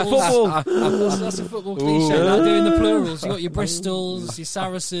Bristols. That's a football cliche. Now doing the plurals. You've got your Bristols, your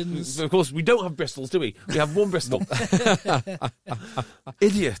Saracens. Of course, we don't have Bristols, do we? We have one Bristol.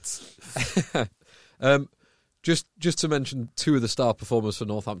 Idiots. Just to mention 2 of the star performers for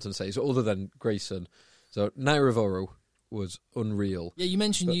Northampton says, other than Grayson. So Nairavoro was unreal. Yeah, you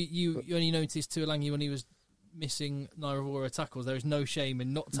mentioned you only noticed Tuolangi when he was missing Nairavoro tackles. There is no shame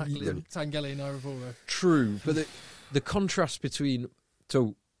in not tackling Tangele Nairavoro. True, but the contrast between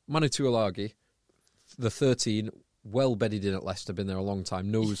Manu Tuolagi, the 13, well bedded in at Leicester, been there a long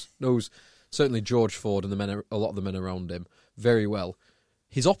time, knows certainly George Ford and a lot of the men around him very well.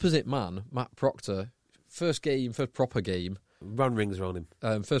 His opposite man, Matt Proctor, first proper game, ran rings around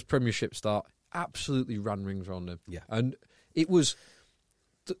him. First Premiership start, absolutely ran rings around him. Yeah, and it was.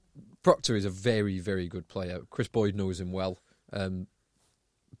 Proctor is a very, very good player. Chris Boyd knows him well.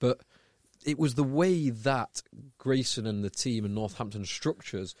 But it was the way that Grayson and the team and Northampton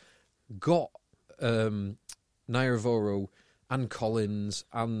structures got Nairavoro and Collins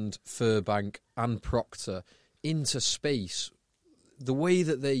and Furbank and Proctor into space. The way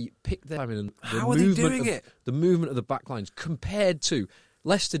that they picked their time and the movement of the backlines compared to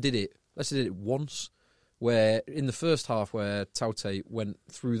Leicester did it once. Where in the first half, where Taute went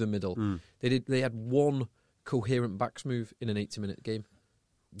through the middle, they had one coherent backs move in an 80-minute game.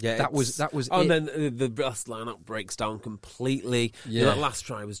 Yeah, that was and then the rest lineup breaks down completely. Yeah, that last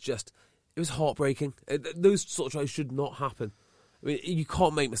try was it was heartbreaking. Those sort of tries should not happen. I mean, you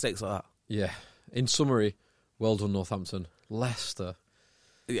can't make mistakes like that. Yeah. In summary, well done, Northampton. Leicester.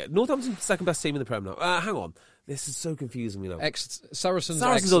 Yeah, Northampton's second best team in the Prem now. Hang on. This is so confusing, Saracens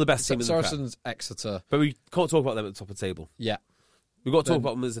are the best team in the Prem. Saracens, Exeter. But we can't talk about them at the top of the table. Yeah. We've got to talk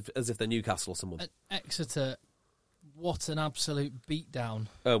about them as if they're Newcastle or someone. Exeter, what an absolute beatdown.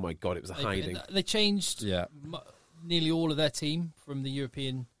 Oh my God, it was a hiding. They changed nearly all of their team from the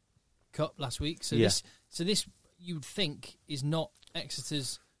European Cup last week. So So this, you'd think, is not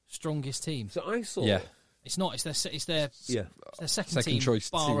Exeter's strongest team. So I saw. Yeah. It's not. It's their second team, choice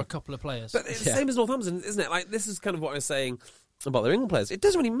bar team. a couple of players. But it's the same as Northampton, isn't it? Like, this is kind of what I was saying about their England players. It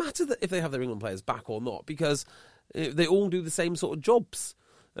doesn't really matter if they have their England players back or not, because they all do the same sort of jobs.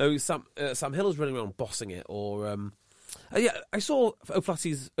 Sam Hiller's running around bossing it, or I saw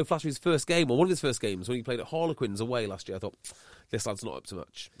O'Flaherty's first game, or one of his first games, when he played at Harlequins away last year. I thought, this lad's not up to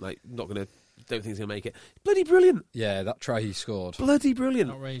much. Like, don't think he's going to make it. Bloody brilliant. Yeah, that try he scored. Bloody brilliant.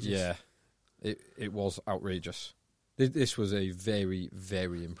 Outrageous. Yeah, it was outrageous. This was a very,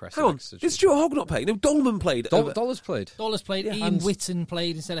 very impressive Hang on, exercise. did Stuart Hogg not play? No, Dolman played. Dollars played. Dollars played. Yeah. Ian And- Whitten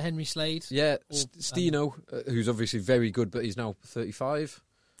played instead of Henry Slade. Yeah, Or, Stino, who's obviously very good, but he's now 35.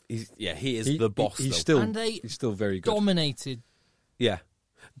 He is the boss, He's though. he's still very good. Dominated. Yeah.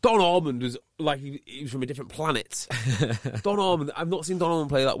 Don Armand was like he was from a different planet. Don Armand, I've not seen Don Armand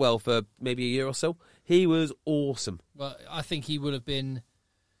play that well for maybe a year or so. He was awesome. Well, I think he would have been.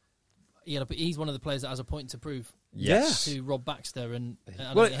 Yeah, but he's one of the players that has a point to prove. Yes. To Rob Baxter and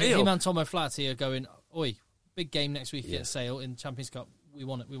Well, him and Tom O'Flaherty are going. Oi, big game next week at Sale in Champions Cup. We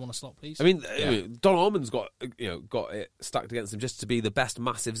want it. We want a slot, please. I mean, Don Armand's got it stacked against him just to be the best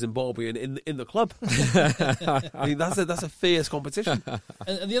massive Zimbabwean in the club. I mean, that's a fierce competition.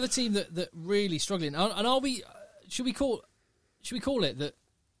 and the other team that really struggling. And are we? Should we call it that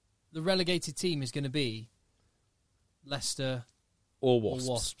the relegated team is going to be Leicester Or Wasps.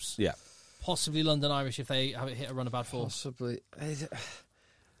 or Wasps? Yeah. Possibly London Irish if they have hit a run of bad form. Possibly.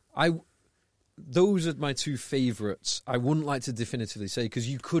 Those are my two favourites. I wouldn't like to definitively say, because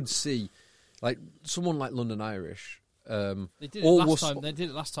you could see, like, someone like London Irish. They did it last time. They did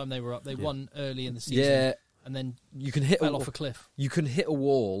it last time they were up. They won early in the season. Yeah, and then you can hit fell off a cliff. You can hit a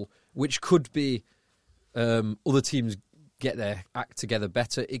wall, which could be other teams get their act together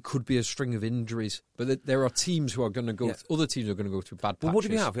better. It could be a string of injuries, but there are teams who are going to go. Other teams are going to go through bad patches. Well, what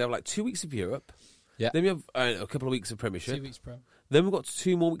do we have? We have like 2 weeks of Europe. Yeah. Then we have a couple of weeks of Premiership. 2 weeks pro. Then we've got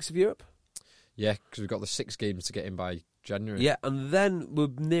 2 more weeks of Europe. Yeah, because we've got the 6 games to get in by January. Yeah, and then we're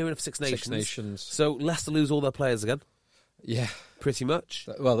near enough Six Nations. 6 Nations. So Leicester lose all their players again. Yeah, pretty much.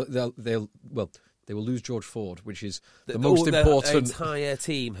 Well, they will lose George Ford, which is the most important. The entire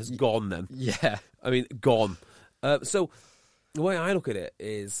team has gone then. Yeah, I mean, gone. So the way I look at it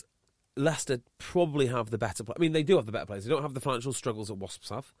is Leicester probably have the better play. I mean, they do have the better players. They don't have the financial struggles that Wasps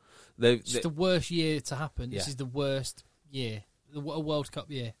have. It's the worst year to happen. This is the worst year. A World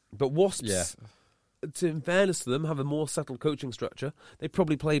Cup year. But Wasps, in fairness to them, have a more settled coaching structure. They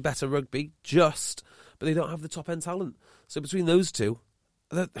probably play better rugby, but they don't have the top-end talent. So between those two,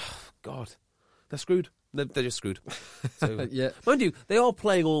 they're screwed. They're just screwed. So, mind you, they are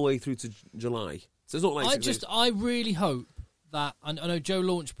playing all the way through to July. So it's not like... I really hope that... I know Joe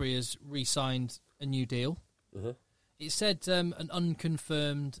Launchbury has re-signed a new deal. Uh-huh. It said an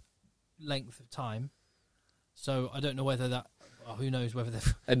unconfirmed length of time. So I don't know whether that... who knows whether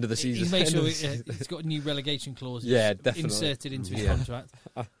they've... End of the season. He's made sure he's got new relegation clauses definitely. inserted into his contract.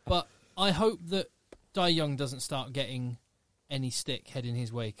 But I hope that Dai Young doesn't start getting any stick heading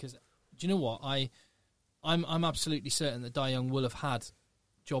his way. Because, do you know what? I'm absolutely certain that Dai Young will have had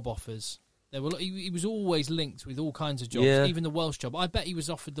job offers. He was always linked with all kinds of jobs, even the Welsh job. I bet he was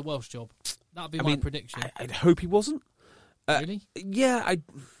offered the Welsh job. That'd be my prediction. I'd hope he wasn't. Really? Yeah,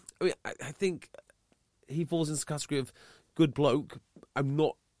 I think he falls into the category of good bloke. I'm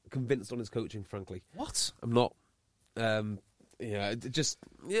not convinced on his coaching, frankly. What? I'm not. On what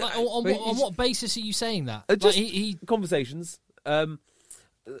basis are you saying that? Just he conversations. Well,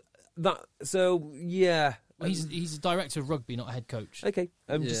 he's a director of rugby, not a head coach. Okay,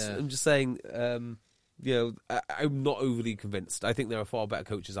 I'm just saying. I'm not overly convinced. I think there are far better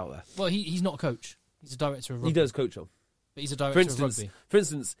coaches out there. Well, he's not a coach. He's a director of rugby. He does coach on. But he's a director of rugby. For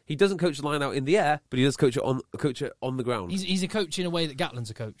instance, he doesn't coach the line out in the air, but he does coach it on the ground. He's a coach in a way that Gatland's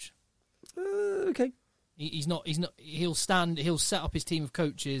a coach. Okay. He's not. He'll set up his team of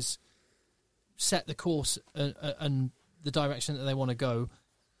coaches, set the course and the direction that they want to go,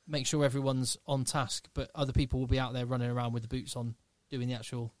 make sure everyone's on task, but other people will be out there running around with the boots on, doing the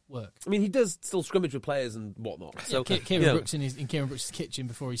actual work. I mean, he does still scrimmage with players and whatnot. So Kieran Brooks in Kieran Brooks' kitchen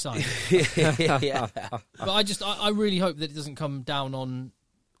before he signed. Yeah. But I really hope that it doesn't come down on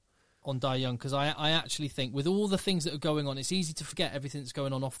Dai Young, because I actually think with all the things that are going on, it's easy to forget everything that's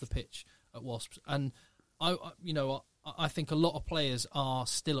going on off the pitch at Wasps. And I think a lot of players are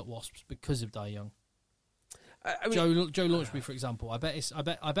still at Wasps because of Dai Young. I mean, Joe Launchbury, for example, I bet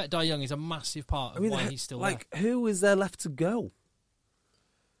Dai Young is a massive part of why he's still there. Who is there left to go?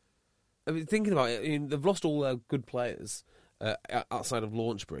 I mean, thinking about it, they've lost all their good players outside of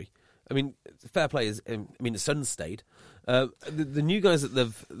Launchbury. I mean, fair play is. I mean, the Suns stayed. The new guys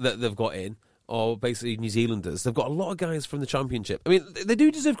that they've got in are basically New Zealanders. They've got a lot of guys from the Championship. I mean, they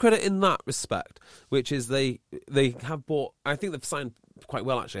do deserve credit in that respect, which is they have bought. I think they've signed quite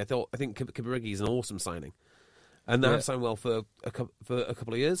well. Actually, I think Kibirigi is an awesome signing, and they have signed well for a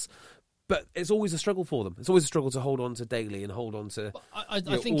couple of years. But it's always a struggle for them. It's always a struggle to hold on to Daly and hold on to I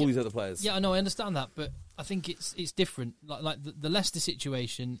think all these other players. Yeah, I know, I understand that, but I think it's different. Like the Leicester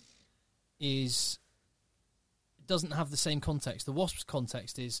situation doesn't have the same context. The Wasps'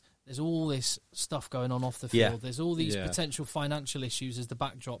 context is there's all this stuff going on off the field. Yeah. There's all these potential financial issues as the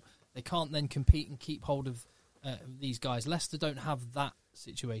backdrop. They can't then compete and keep hold of these guys. Leicester don't have that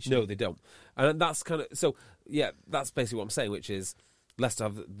situation. No, they don't. And that's kind of... So, yeah, that's basically what I'm saying, which is Leicester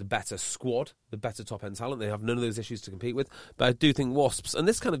have the better squad, the better top-end talent. They have none of those issues to compete with. But I do think Wasps, and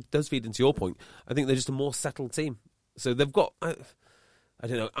this kind of does feed into your point, I think they're just a more settled team. So they've got... I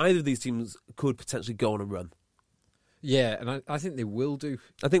don't know, either of these teams could potentially go on a run. Yeah, and I think they will do.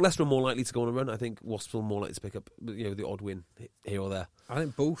 I think Leicester are more likely to go on a run. I think Wasps are more likely to pick up, the odd win here or there. I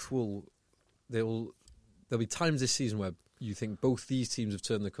think both will. There'll be times this season where you think both these teams have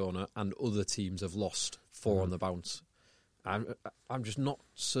turned the corner and other teams have lost 4 on the bounce. I'm just not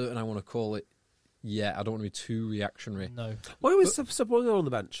certain I want to call it yet. I don't want to be too reactionary. No. Why was Sapawanga on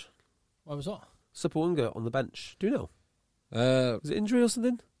the bench? Why was what? Sapawanga on the bench. Do you know? Was it injury or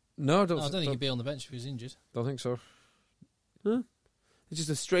something? No, I I don't think he'd be on the bench if he was injured. Don't think so. Huh? It's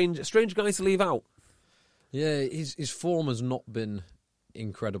just a strange guy to leave out. Yeah, his form has not been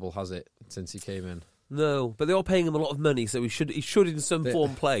incredible, has it, since he came in? No, but they are paying him a lot of money, so he should in some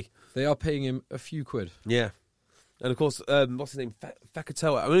form play. They are paying him a few quid. Yeah. And of course, what's his name?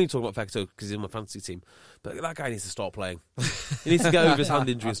 Fekatoa. I'm only talking about Fekatoa because he's in my fantasy team. But that guy needs to start playing. He needs to get over his hand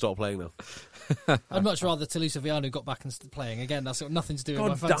injury and start playing now. I'd much rather Talisa Vianu got back and playing. Again, that's got nothing to do with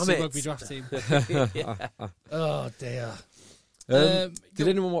my God fantasy damn it. rugby draft team. Yeah. Oh, dear. Did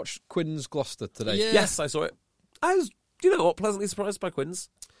anyone watch Quinn's Gloucester today? Yeah. Yes, I saw it. I was, do you know what, pleasantly surprised by Quinn's.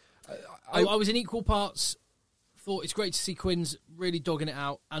 I was in equal parts. Thought it's great to see Quinn's really dogging it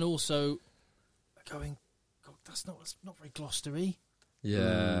out, and also going, God, that's not very Gloucester-y.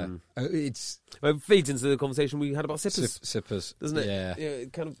 Yeah. It feeds into the conversation we had about Sippers. Sippers, doesn't it? Yeah.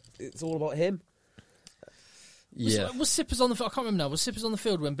 It's all about him. Was Sippers on the field? I can't remember now. Was Sippers on the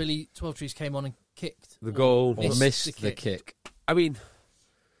field when Billy Twelvetrees came on and kicked? The goal. Or missed the kick. I mean,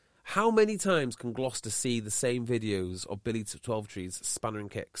 how many times can Gloucester see the same videos of Billy Twelvetrees spannering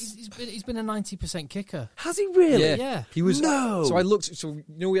kicks? He's been a 90% kicker. Has he really? Yeah. He was. No. So I looked. So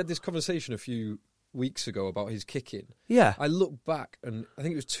we had this conversation a few weeks ago about his kicking. Yeah. I looked back, and I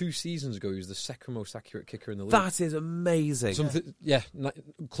think it was 2 seasons ago. He was the second most accurate kicker in the league. That is amazing.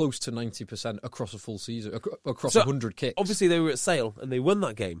 Close to 90% across a full season, across 100 kicks. Obviously, they were at Sale and they won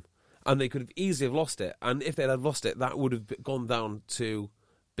that game, and they could have easily have lost it. And if they'd have lost it, that would have gone down to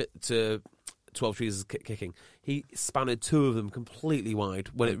 12 kicking. He spanned 2 of them completely wide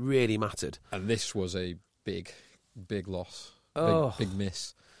when it really mattered. And this was a big loss. Oh. Big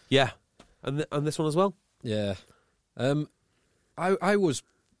miss. Yeah. And this one as well? Yeah. I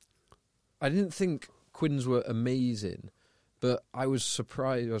didn't think Quins were amazing, but I was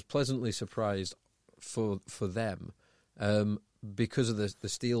surprised. I was pleasantly surprised for them because of the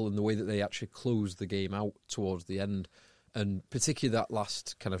steal and the way that they actually closed the game out towards the end, and particularly that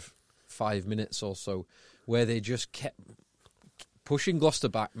last kind of 5 minutes or so, where they just kept pushing Gloucester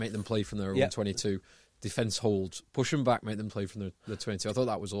back, make them play from their own 22. Defence holds, push them back, make them play from the 22. I thought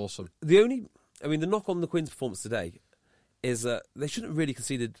that was awesome. The knock on the Quins' performance today is that they shouldn't have really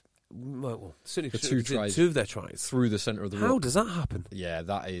conceded. Well, certainly two of their tries through the centre of the rock. How does that happen? Yeah,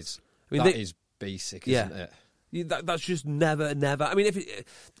 that is basic, isn't it? That's just never. I mean, if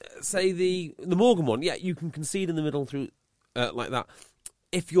say the Morgan one, you can concede in the middle through like that.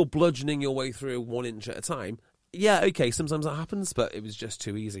 If you're bludgeoning your way through 1 inch at a time. Yeah, okay, sometimes that happens, but it was just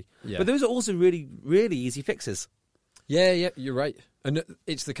too easy. Yeah. But those are also really, really easy fixes. Yeah, you're right. And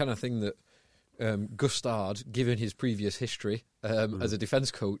it's the kind of thing that Gustard, given his previous history as a defence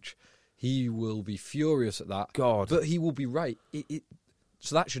coach, he will be furious at that. God. But he will be right.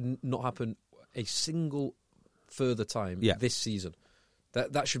 So that should not happen a single further time this season.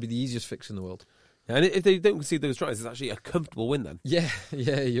 That should be the easiest fix in the world. And if they don't concede those tries, it's actually a comfortable win then. Yeah,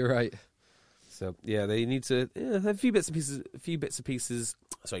 you're right. So they need to have a few bits and pieces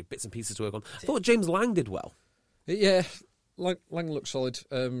to work on. I thought James Lang did well. Yeah, Lang looked solid.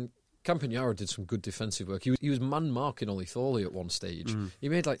 Campagnaro did some good defensive work. He was man marking Ollie Thorley at one stage. He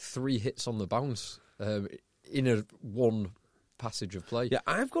made like 3 hits on the bounce in one passage of play. Yeah,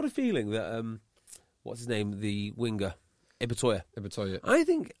 I've got a feeling that what's his name, the winger, Ibitoye. Ibitoye. I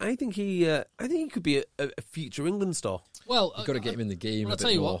think he could be a future England star. Well, You've got to get him in the game. I'll a bit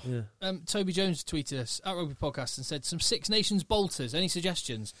tell you more. what. Toby Jones tweeted us at Rugby Podcast and said some Six Nations bolters. Any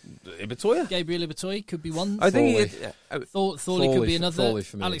suggestions? Ibitoye. Gabriel Ibitoye could be one. I think Thorley could be another. Thorley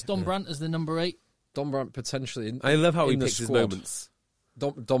for me, Alex Donbrandt as the number 8. Donbrandt potentially. I love how he the picks his squad. moments.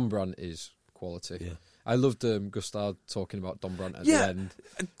 Donbrandt is quality. Yeah. I loved Gustard talking about Donbrandt at the end.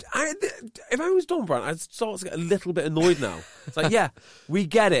 If I was Donbrandt, I'd start to get a little bit annoyed now. It's like, yeah, we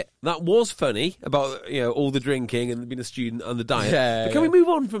get it. That was funny about all the drinking and being a student and the diet. Yeah, but can we move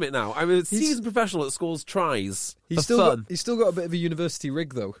on from it now? I'm a seasoned professional that scores tries. He's still got a bit of a university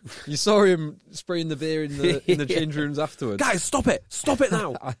rig though. You saw him spraying the beer in the change rooms afterwards. Guys, stop it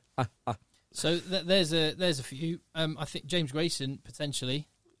now. So there's a few. I think James Grayson potentially.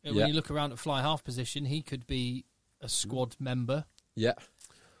 When you look around at fly half position, he could be a squad member. Yeah.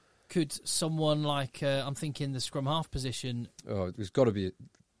 Could someone like I'm thinking the scrum half position? Oh,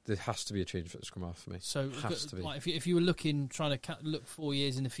 there has to be a change for the scrum half for me. So has to be. Like if you were trying to look 4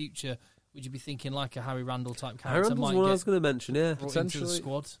 years in the future, would you be thinking like a Harry Randall type character? Harry Randall's one I was going to mention. Yeah, potentially the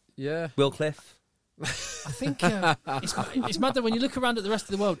squad. Yeah, Will Cliff. I think it's mad that when you look around at the rest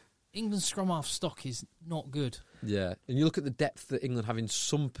of the world, England's scrum half stock is not good. Yeah, and you look at the depth that England have in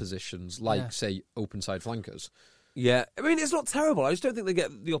some positions, like, say, open side flankers. Yeah, I mean, it's not terrible. I just don't think they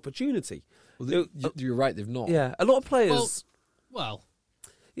get the opportunity. Well, you're right, they've not. Yeah, a lot of players... Well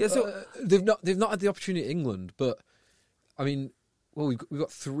yeah, so they've not had the opportunity in England, but, I mean, we've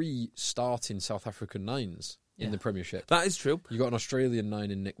got 3 starting South African 9s in the Premiership. That is true. You've got an Australian 9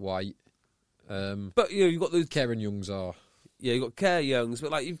 in Nick White. But, you've got those... Karen Youngs are... Yeah, you've got Kerr Youngs,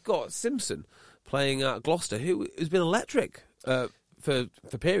 but you've got Simpson playing at Gloucester, who's been electric for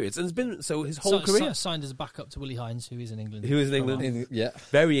periods, and has been so his whole career. Signed as a backup to Willie Hines, who is in England.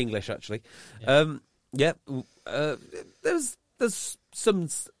 Very English actually. Yeah. There's some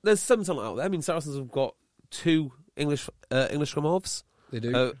talent out there. I mean, Saracens have got 2 English scrum halves. They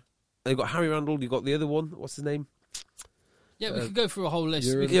do. They've got Harry Randall. You've got the other one. What's his name? Yeah, we could go through a whole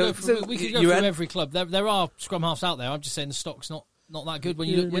list. We could go through every club. There are scrum halves out there. I'm just saying the stock's not that good when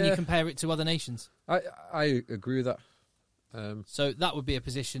you compare it to other nations. I agree with that. So that would be a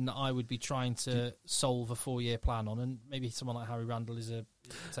position that I would be trying to solve a 4-year plan on, and maybe someone like Harry Randall is a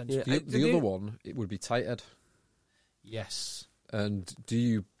potential. Yeah, the other one, it would be tight head. Yes. And do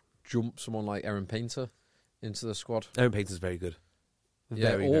you jump someone like Aaron Painter into the squad? Aaron Painter's very good.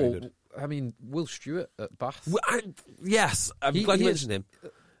 Very good. I mean, Will Stewart at Bath. Yes, I'm glad you mentioned him.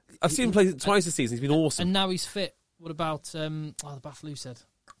 I've seen him play twice this season. He's been awesome. And now he's fit. What about the Bath Lou said?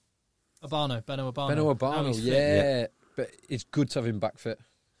 Beno Urbano, yeah. But it's good to have him back fit.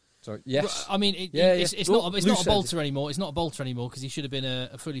 So yes, I mean it's not a bolter anymore. It's not a bolter anymore because he should have been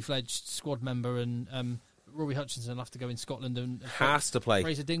a fully fledged squad member. And Rory Hutchinson will have to go in Scotland and has to play.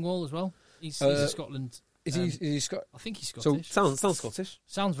 Fraser Dingwall as well. He's a Scotland. Is he Scottish? I think he's Scottish. So, sounds Scottish.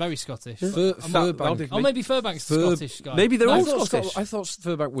 Sounds very Scottish. Furbank. Maybe Furbank's the Scottish guy. Maybe they're all Scottish. I thought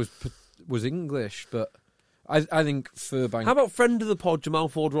Furbank was English, but I think Furbank. How about friend of the pod Jamal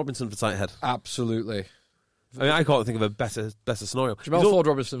Ford Robinson for tight head? Absolutely. I mean, I can't think of a better scenario. Jamal Ford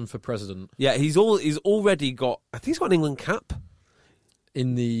Robinson for president. Yeah, he's already got. I think he's got an England cap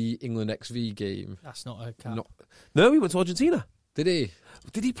in the England XV game. That's not a cap. No, he went to Argentina. Did he?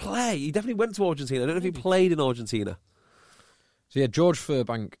 Did he play? He definitely went to Argentina. I don't know if he played in Argentina. So yeah, George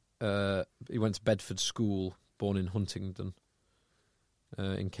Furbank, he went to Bedford School, born in Huntingdon,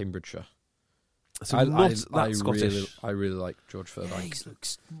 in Cambridgeshire. So not Scottish. I really like George Furbank. Yeah, he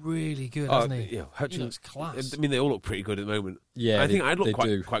looks really good, doesn't he? Yeah, he looks class. I mean, they all look pretty good at the moment. Yeah, I think I'd look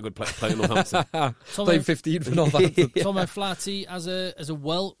quite good playing Northampton. Playing 15 for Northampton. Tom O'Flaherty as a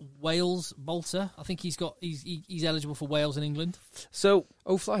Wales bolter. I think he's eligible for Wales in England. So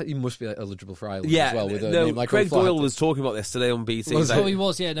O'Flaherty must be eligible for Ireland as well. With a name like Craig O'Flaherty. Doyle was talking about this today on BT. He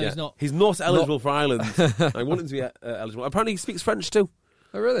was. Yeah, no, yeah. he's not. He's not eligible for Ireland. I want him to be eligible. Apparently, he speaks French too.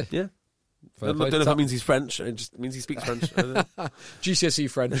 Oh, really? Yeah. I don't know if that means he's French. It just means he speaks French. GCSE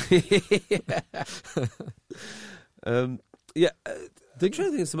French. I'm trying to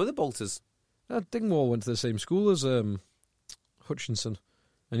think of some other bolters. Dingwall went to the same school as Hutchinson,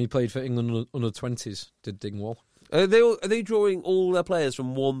 and he played for England under 20s. Did Dingwall? Are they drawing all their players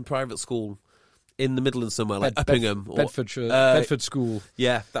from one private school in the Midlands somewhere, like Uppingham? Bedford School.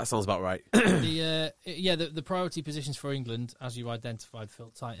 Yeah, that sounds about right. The priority positions for England, as you identified,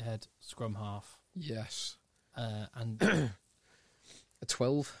 Phil, tight head, scrum half. Yes. And a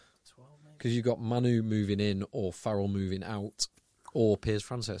 12. Because you've got Manu moving in, or Farrell moving out, or Piers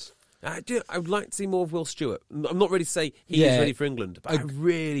Francis. I would like to see more of Will Stewart. I'm not ready to say he is ready for England, but I've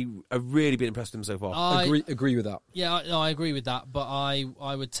really been impressed with him so far. Agree with that. Yeah, I agree with that, but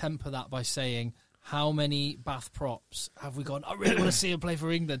I would temper that by saying, how many Bath props have we gone, I really want to see him play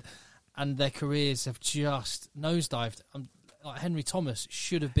for England, and their careers have just nosedived. Like Henry Thomas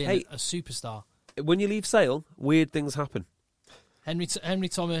should have been a superstar. When you leave Sale, weird things happen. Henry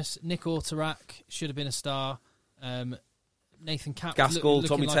Thomas, Nick Autorak should have been a star. Nathan Capp, Gaskell,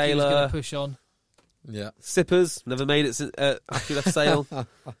 Tommy like Taylor, he was going to push on. Yeah, Sippers never made it since, after he left Sale.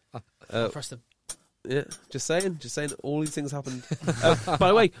 Yeah, just saying. All these things happened. By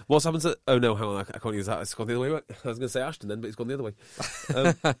the way, what's happened to? Oh no, hang on, I can't use that. It's gone the other way. Right? I was going to say Ashton then, but it's gone the other way.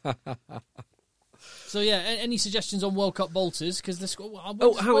 So yeah, any suggestions on World Cup bolters? Because the squad.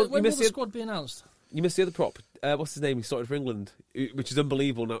 When will the squad be announced? You missed the other prop. What's his name? He started for England, which is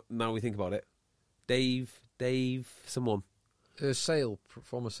unbelievable. Now we think about it. Dave, someone.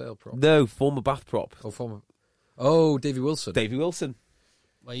 Former Sale prop. No, former Bath prop. Davy Wilson. Davy Wilson.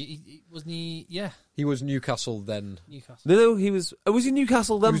 Well, wasn't he? Yeah, he was Newcastle then. No, he was. Was he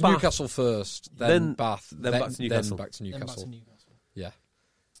Newcastle then? He was Bath? Newcastle first, then Bath, then back to Newcastle. Then back to Newcastle. Yeah.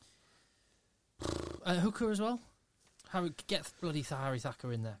 Hooker as well. Get bloody Harry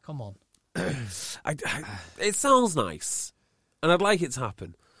Thacker in there. Come on. It sounds nice, and I'd like it to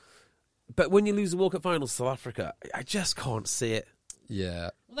happen. But when you lose the World Cup final to South Africa, I just can't see it. Yeah.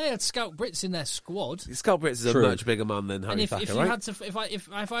 Well, they had Scout Brits in their squad. Scout Brits is a much bigger man than Harry Thacker, right? If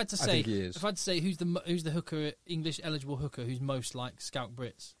I had to say who's the hooker, English eligible hooker who's most like Scout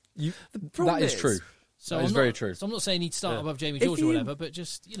Brits, that is true. So that is very true. So I'm not saying he'd start above Jamie George or whatever, but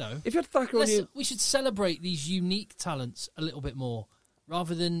just if you had Thacker on you, we should celebrate these unique talents a little bit more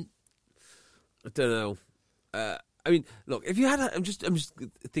rather than. I don't know. I mean, look, if you had, I'm just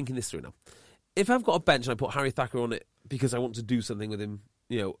thinking this through now. If I've got a bench and I put Harry Thacker on it because I want to do something with him,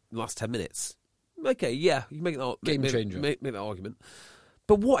 the last 10 minutes, okay, yeah, you can make that game changer, make that argument.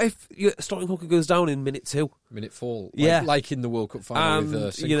 But what if your starting hooker goes down in minute 2, minute 4, like in the World Cup final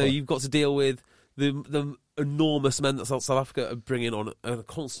with Sinclair. You've got to deal with the enormous men that South Africa are bringing on a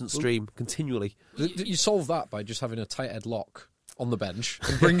constant stream continually. You solve that by just having a tight head lock on the bench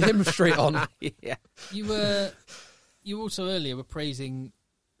and bring him straight on. Yeah, you also earlier were praising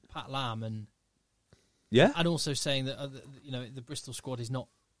Pat Lam and also saying that the Bristol squad is not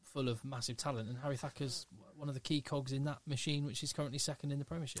full of massive talent, and Harry Thacker's one of the key cogs in that machine, which is currently second in the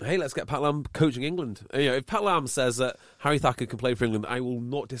Premiership. Hey, let's get Pat Lam coaching England. If Pat Lam says that Harry Thacker can play for England, I will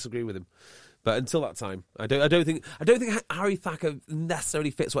not disagree with him. But until that time, I don't think Harry Thacker necessarily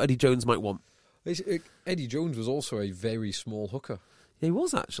fits what Eddie Jones might want. Eddie Jones was also a very small hooker. He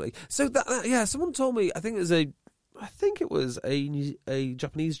was actually. So someone told me. I think it was a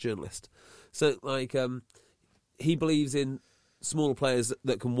Japanese journalist. So he believes in smaller players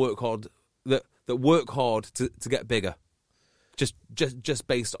that can work hard, that work hard to get bigger, just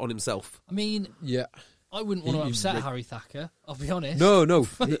based on himself. I mean, yeah. I wouldn't want to upset Harry Thacker, I'll be honest. No.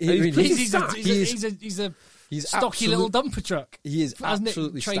 He's a stocky little dumper truck. He is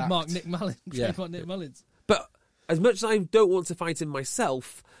absolutely trademark stacked. Nick Mullins. Trademark Nick Mullins. But as much as I don't want to fight him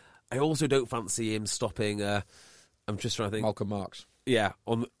myself, I also don't fancy him stopping. I'm just trying to think. Malcolm Marks. Yeah.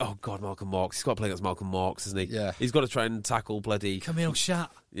 Malcolm Marks. He's got to play against Malcolm Marks, isn't he? Yeah. He's got to try and tackle bloody Camille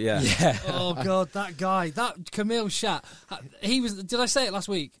Shat. Yeah. Oh God, that guy, that Camille Shat. He was. Did I say it last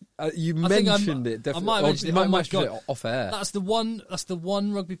week? You mentioned it. Definitely. I might have mentioned it. You might Oh my mention God. it off air. That's the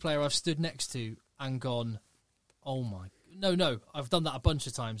one rugby player I've stood next to and gone, oh my. No. I've done that a bunch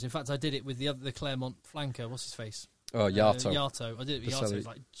of times. In fact, I did it with the Claremont flanker. What's his face? Oh, Yato. Yato. I did it with Yato. It's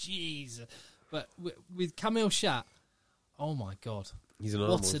like, jeez. But with Camille Shat, oh my God. He's an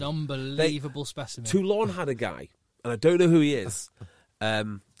animal. What an unbelievable specimen. Toulon had a guy, and I don't know who he is.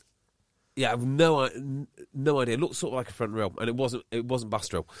 I've no idea. It looked sort of like a front row, and it wasn't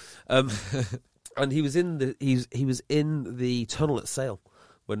Bastro. And he was in the tunnel at Sale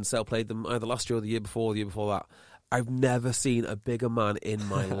when Sale played them either last year or the year before that. I've never seen a bigger man in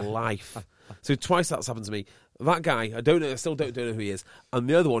my life. So twice that's happened to me. That guy, I still don't know who he is. And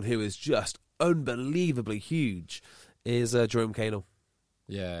the other one who is just unbelievably huge is Jerome Kano.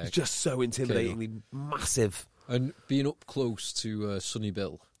 Yeah. He's just so intimidatingly massive. And being up close to Sonny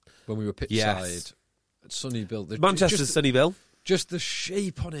Bill when we were pitch side. Sonny Bill. Manchester's Sonny Bill. Just the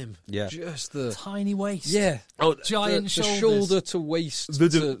shape on him. Yeah. Just the tiny waist. Yeah. Giant the shoulders. Shoulder to waist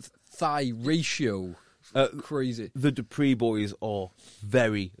to thigh ratio. Crazy. The Dupree boys are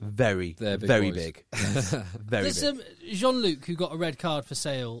very, very, very big. Very There's big. Jean-Luc who got a red card for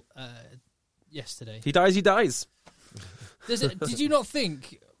Sale yesterday. He dies. Did you not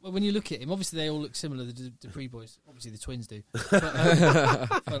think Well, when you look at him, obviously they all look similar. The Dupree boys, obviously the twins do.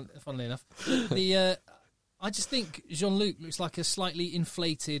 But, funnily enough, I just think Jean-Luc looks like a slightly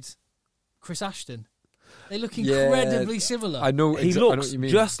inflated Chris Ashton. They look incredibly similar. I know. He I know looks what you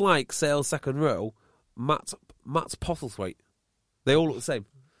mean. just like Sale's second row, Matt Postlethwaite. They all look the same.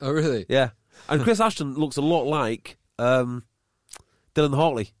 Oh, really? Yeah. And Chris Ashton looks a lot like Dylan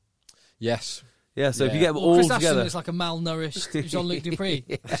Hartley. Yes. Yeah, so if you get them Chris all Ashton together. looks like a malnourished Jean-Luc Dupree,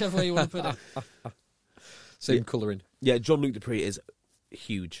 whichever way you want to put it. Same colouring. Yeah, Jean-Luc Dupree is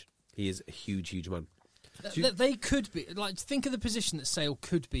huge. He is a huge man. They could be, like, think of the position that Sale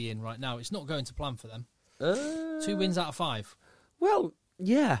could be in right now. It's not going to plan for them. 2 wins out of 5. Well,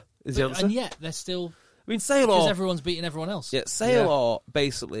 yeah, is the answer. And yet, they're still... I mean, Sale because are... everyone's beating everyone else. Yeah, Sale are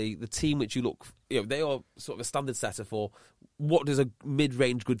basically the team which you look... they are sort of a standard setter for what does a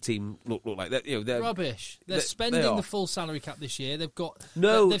mid-range good team look like. They're rubbish. They're spending the full salary cap this year. They've got...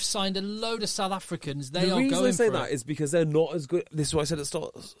 No. They've signed a load of South Africans. They are going for it. The reason I say that is because they're not as good... This is what I said at the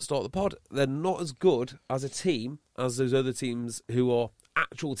start of the pod. They're not as good as a team as those other teams who are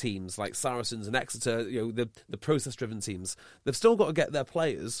actual teams like Saracens and Exeter, the process-driven teams. They've still got to get their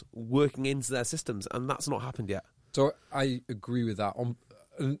players working into their systems, and that's not happened yet. So I agree with that.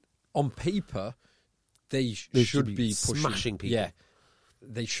 On paper, they should be pushing, smashing people. Yeah,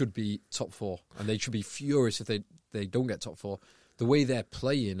 they should be top 4, and they should be furious if they don't get top 4. The way they're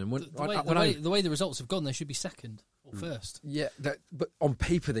playing, and the way the results have gone, they should be second or first. Yeah, but on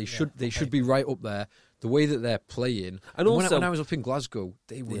paper they should be right up there. The way that they're playing, and also when I was up in Glasgow,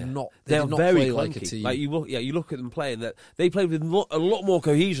 they were not. They They're did not very play clunky. like a team. Like you look at them playing. That they played with a lot more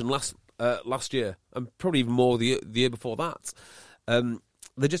cohesion last year, and probably even more the year before that.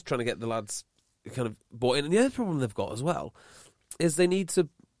 They're just trying to get the lads kind of bought in. And the other problem they've got as well is they need to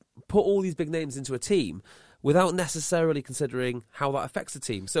put all these big names into a team without necessarily considering how that affects the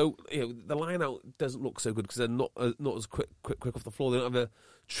team. So the line out doesn't look so good because they're not as quick off the floor. They don't have a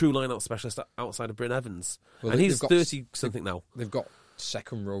true line out specialist outside of Bryn Evans, and he's 30-something now. They've got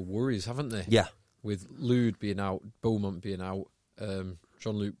second row worries, haven't they? Yeah, with Lude being out, Beaumont being out,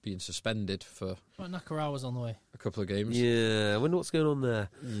 Jean-Luc being suspended for Nakarawa's on the way. a couple of games. Yeah, I wonder what's going on there.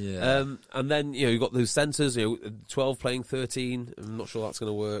 Yeah. And then you've got those centres, 12 playing 13. I'm not sure that's going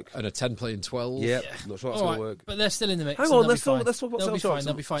to work. And a 10 playing 12. Yep, not sure that's going to work. But they're still in the mix. Hang on, let's talk about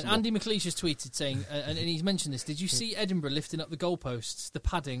They'll be fine. Andy McLeish has tweeted saying, and he's mentioned this, did you see Edinburgh lifting up the goalposts, the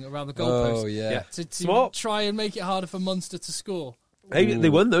padding around the goalposts? Oh, yeah. To try and make it harder for Munster to score? Hey, they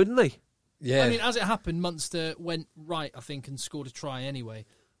won though, didn't they? Yeah. I mean, as it happened, Munster went right, I think, and scored a try anyway.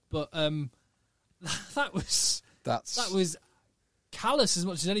 But that was callous as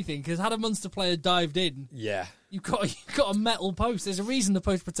much as anything, because had a Munster player dived in, you've got a metal post. There's a reason the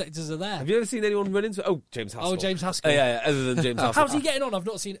post protectors are there. Have you ever seen anyone run into it? Oh, James Haskell. Oh, James Haskell. Yeah, other than James Haskell. How's he getting on? I've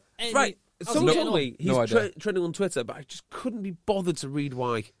not seen any. Right, someone told me he's No idea. trending on Twitter, but I just couldn't be bothered to read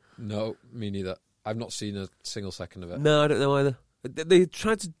why. No, me neither. I've not seen a single second of it. No, I don't know either. They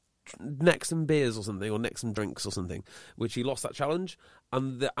tried to neck some beers or something, or neck some drinks or something, which he lost that challenge,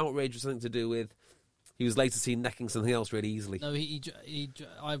 and the outrage was something to do with he was later seen necking something else really easily. No, I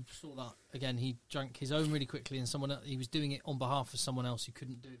saw that again. He drank his own really quickly, and he was doing it on behalf of someone else who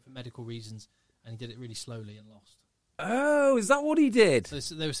couldn't do it for medical reasons, and he did it really slowly and lost. Oh, is that what he did?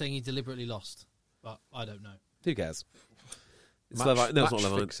 So they were saying he deliberately lost, but I don't know. Who cares? It's Match it's not Love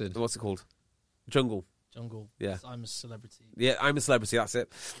Island. fixing. What's it called? Jungle. Yeah, I'm a Celebrity. Yeah, I'm a Celebrity. That's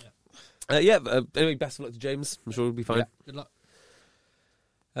it. Anyway, best of luck to James. I'm sure he'll be fine. Yeah. Good luck.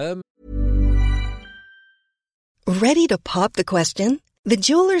 Ready to pop the question? The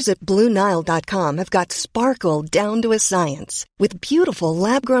jewelers at BlueNile.com have got sparkle down to a science with beautiful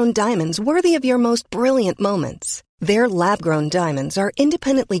lab-grown diamonds worthy of your most brilliant moments. Their lab-grown diamonds are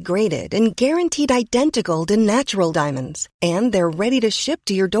independently graded and guaranteed identical to natural diamonds, and they're ready to ship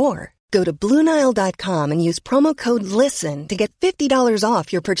to your door. Go to BlueNile.com and use promo code LISTEN to get $50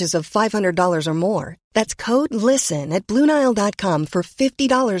 off your purchase of $500 or more. That's code LISTEN at BlueNile.com for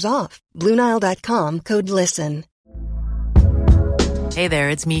 $50 off. BlueNile.com, code LISTEN. Hey there,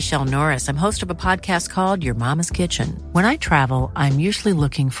 it's Michelle Norris. I'm host of a podcast called Your Mama's Kitchen. When I travel, I'm usually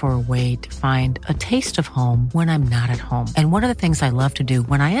looking for a way to find a taste of home when I'm not at home. And one of the things I love to do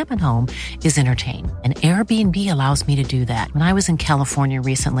when I am at home is entertain. And Airbnb allows me to do that. When I was in California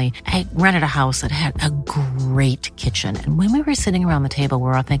recently, I rented a house that had a great kitchen. And when we were sitting around the table, we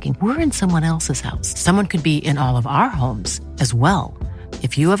were all thinking, we're in someone else's house. Someone could be in all of our homes as well.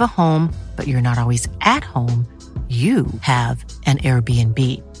 If you have a home, but you're not always at home, you have an Airbnb.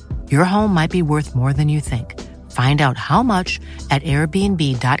 Your home might be worth more than you think. Find out how much at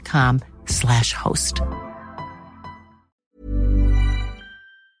airbnb.com/host.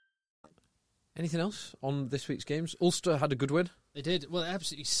 Anything else on this week's games? Ulster had a good win. They did. Well,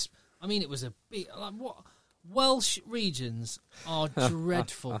 absolutely. I mean, it was a big... Like, what? Welsh regions are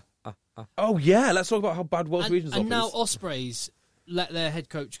dreadful. Oh, yeah, let's talk about how bad Welsh regions are. And now Ospreys let their head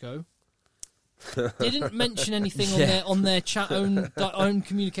coach go. Didn't mention anything on their own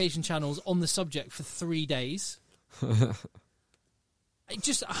communication channels on the subject for 3 days.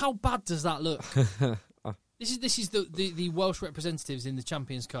 Just how bad does that look? This is the Welsh representatives in the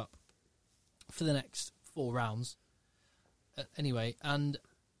Champions Cup for the next 4 rounds. Anyway, and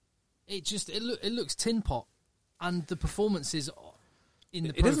it looks tin pot, and the performances in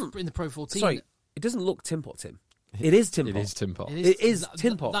the Pro 14. Sorry, it doesn't look tin pot, Tim. It is tin pot. It is tin pot. It is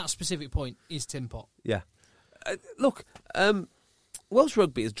tin pot. That specific point is tin pot. Yeah. Look, Welsh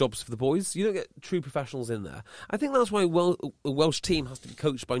rugby is jobs for the boys. You don't get true professionals in there. I think that's why a Welsh team has to be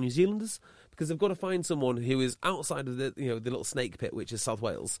coached by New Zealanders, because they've got to find someone who is outside of the little snake pit, which is South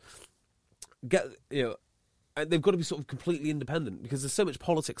Wales. And they've got to be sort of completely independent, because there's so much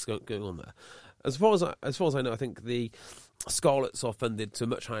politics going on there. As far as I know, I think the Scarlets are funded to a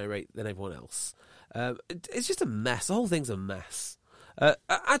much higher rate than everyone else. It's just a mess. The whole thing's a mess.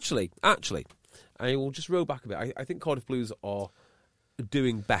 Actually, I will just roll back a bit. I think Cardiff Blues are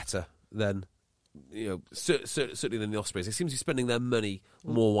doing better than, certainly than the Ospreys. They seem to be spending their money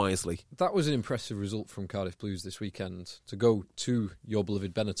more wisely. That was an impressive result from Cardiff Blues this weekend, to go to your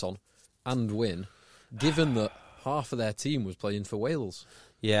beloved Benetton and win, given that half of their team was playing for Wales.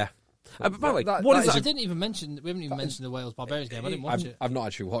 Yeah. By the way, we haven't even mentioned the Wales Barbarians game. I didn't watch it. I've not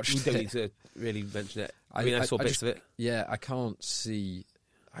actually watched it. We don't need to really mention it. I saw bits of it. Yeah, I can't see...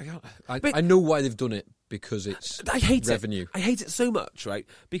 I know why they've done it, because it's revenue. I hate it so much, right?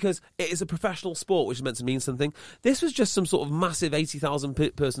 Because it is a professional sport, which is meant to mean something. This was just some sort of massive 80,000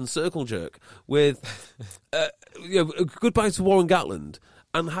 person circle jerk with goodbye to Warren Gatland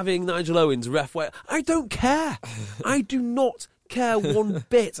and having Nigel Owens ref. I don't care. I do not care one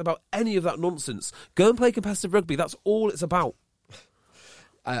bit about any of that nonsense. Go and play competitive rugby. That's all it's about.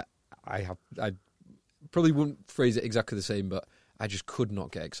 I probably wouldn't phrase it exactly the same, but I just could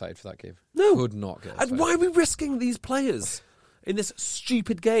not get excited for that game. No. Could not get excited. And why are we risking these players in this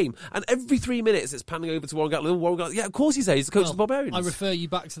stupid game? And every 3 minutes it's panning over to Warren Gatland. Yeah, of course he's there. He's the coach of the Barbarians. I refer you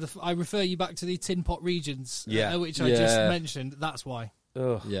back to the tin pot regions, which I Yeah. just mentioned. That's why.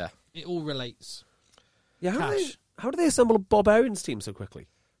 Ugh. Yeah. It all relates. Yeah, how do they assemble a Barbarians team so quickly?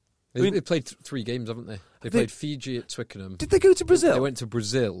 They played 3 games, haven't they? They played Fiji at Twickenham. Did they go to Brazil? They went to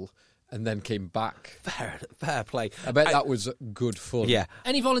Brazil and then came back. Fair play. I bet that was good fun. Yeah.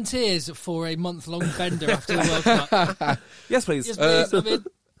 Any volunteers for a month-long bender after the World Cup? Yes, please. Yes, please. I'm in.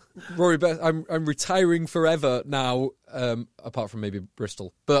 Rory Best, I'm retiring forever now, apart from maybe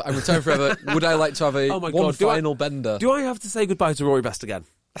Bristol. But I'm retiring forever. Would I like to have one final bender? Do I have to say goodbye to Rory Best again?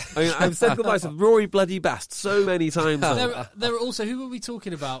 I mean, I've said goodbye to Rory bloody Best so many times now. There are also, who were we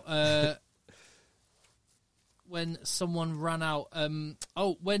talking about? When someone ran out...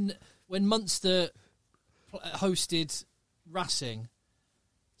 when Munster hosted Racing,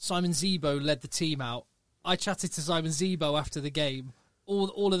 Simon Zebo led the team out. I chatted to Simon Zebo after the game.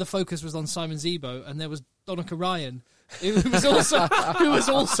 All of the focus was on Simon Zebo, and there was Donica Ryan, who was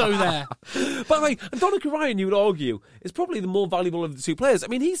also there. By the way, Donica Ryan, you would argue, is probably the more valuable of the two players. I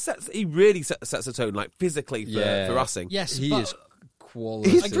mean, he really sets a tone, like physically for Racing. Yes, he is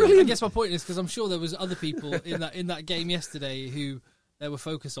quality. I guess my point is, because I'm sure there was other people in that game yesterday who they were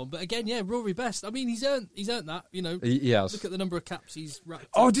focused on. But again, Rory Best. I mean, he's earned that. He has. Look at the number of caps he's racked.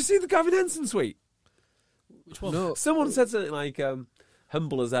 Oh, did you see the Gavin Henson tweet? Which one? No. Someone said something like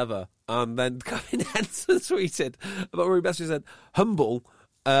humble as ever, and then Gavin Henson tweeted about Rory Best. He said humble.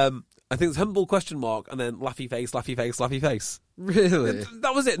 I think it's humble ? And then laughy face, laughy face, laughy face. Really?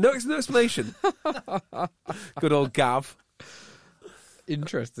 That was it. No explanation. Good old Gav.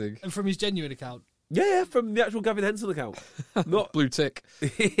 Interesting. And from his genuine account. Yeah, from the actual Gavin Henson account. Not blue tick.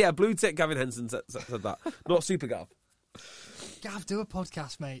 Yeah, blue tick Gavin Henson said that. Not Super Gav. Gav, do a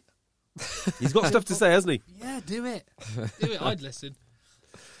podcast, mate. He's got stuff to say, hasn't he? Yeah, do it. I'd listen.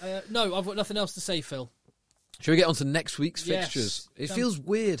 No, I've got nothing else to say, Phil. Shall we get on to next week's Yes. fixtures? It feels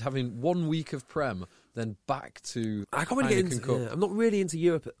weird having 1 week of Prem, then back to I can't really get Heineken into. Cup. Yeah, I'm not really into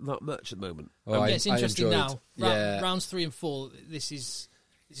Europe that much at the moment. Oh, It's interesting enjoyed. now. Rounds 3 and 4. This is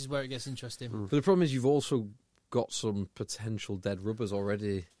where it gets interesting. But the problem is you've also got some potential dead rubbers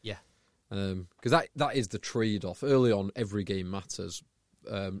already. Yeah. Because that is the trade-off. Early on, every game matters.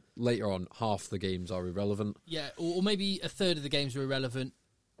 Later on, half the games are irrelevant. Yeah, or maybe a third of the games are irrelevant,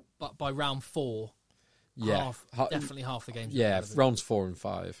 but by round 4, definitely half the games are irrelevant. Rounds 4 and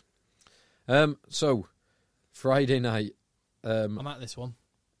 5. So, Friday night... I'm at this one.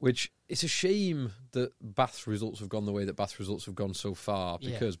 Which, it's a shame that Bath's results have gone the way that Bath's results have gone so far,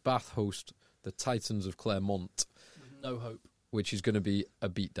 because Bath host the Titans of Claremont. With no hope. Which is going to be a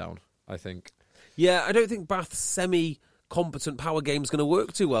beatdown, I think. Yeah, I don't think Bath's semi-competent power game is going to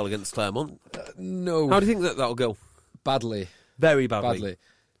work too well against Claremont. No. How do you think that'll go? Badly. Very badly.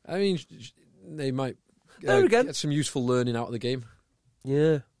 I mean, they might again. get some useful learning out of the game.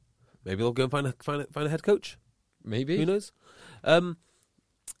 Yeah. Maybe they'll go and find a head coach. Maybe. Who knows?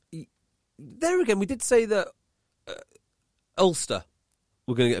 There again, we did say that Ulster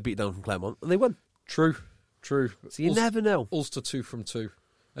were going to get a beat down from Claremont, and they won. True. So you never know. Ulster 2 from 2.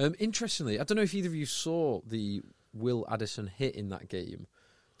 Interestingly, I don't know if either of you saw the Will Addison hit in that game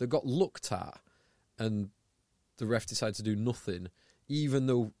that got looked at, and the ref decided to do nothing, even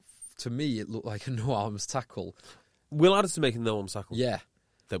though, to me, it looked like a no-arms tackle. Will Addison making the no-arms tackle? Yeah.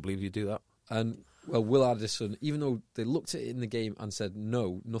 Don't believe you do that. And, well, Will Addison, even though they looked at it in the game and said,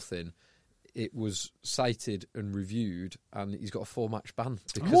 no, nothing, it was cited and reviewed, and he's got a 4-match ban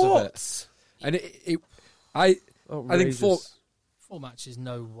because of it. And I think 4 matches,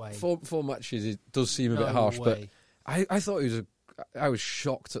 no way. 4 matches, it does seem a bit harsh, but I thought I was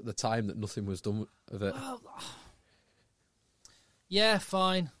shocked at the time that nothing was done of it. Well, yeah,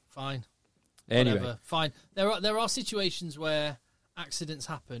 fine. Anyway. Whatever, fine. There are situations where accidents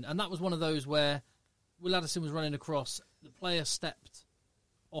happen, and that was one of those where Will Addison was running across, the player stepped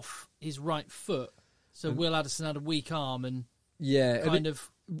off his right foot, so Will Addison had a weak arm and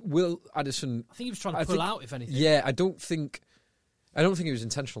Will Addison, I think he was trying to pull out, if anything. Yeah, I don't think it was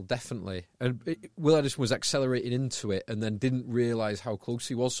intentional, definitely. And Will Addison was accelerating into it and then didn't realise how close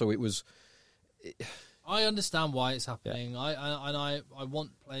he was, so it was... I understand why it's happening. Yeah. I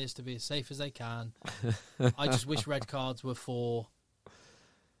want players to be as safe as they can. I just wish red cards were for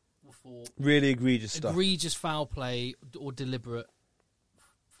really egregious stuff. Egregious foul play or deliberate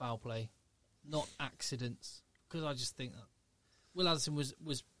foul play, not accidents. Because I just think that Will Addison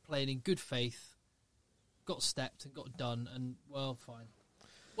was playing in good faith, got stepped and got done, and, well, fine.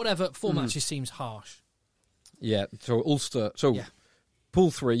 Whatever, 4 matches seems harsh. Yeah, so Ulster...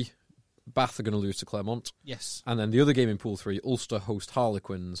 Pool 3, Bath are going to lose to Claremont. Yes. And then the other game in Pool 3, Ulster host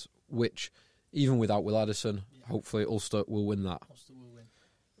Harlequins, which, even without Will Addison, hopefully Ulster will win that. Ulster will win.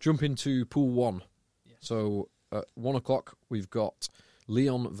 Jump into Pool 1. Yes. So, at 1 o'clock, we've got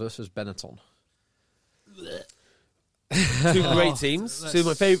Leon versus Benetton. Two great teams. Two of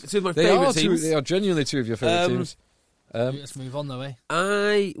my favourite teams. They are genuinely two of your favourite teams. Let's move on, though, eh?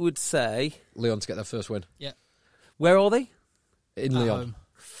 I would say Leon to get their first win. Yeah. Where are they? In At Leon. home.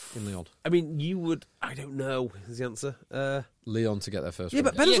 In Leon. I mean, you would... I don't know is the answer. Leon to get their first win.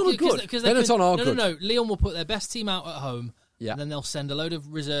 But Benetton are good. Benetton are good. No. Leon will put their best team out at home, and then they'll send a load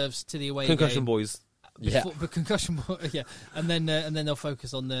of reserves to the away Concussion game. boys. Concussion boys, yeah. And then they'll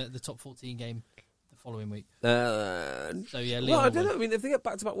focus on the top 14 game the following week. Leon Leon I don't know. I mean, if they get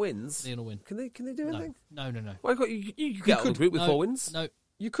back-to-back wins... Leon will win. Can they do anything? No. Why can't you get out of the group with 4 wins? No.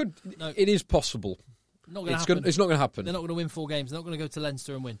 You could. No. It is possible. Not going to happen. It's not going to happen. They're not going to win 4 games. They're not going to go to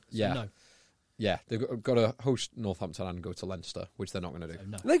Leinster and win. So no. Yeah, they've got to host Northampton and go to Leinster, which they're not going to do. So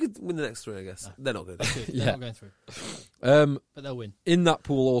no. They could win the next 3, I guess. No. They're not going to do. They're not going through. But they'll win. In that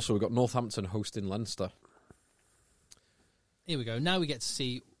pool also, we've got Northampton hosting Leinster. Here we go. Now we get to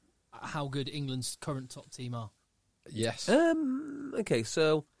see how good England's current top team are. Yes. Okay,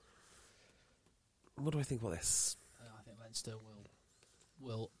 so... What do I think about this? I think Leinster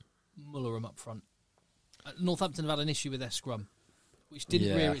will muller them up front. Northampton have had an issue with their scrum, which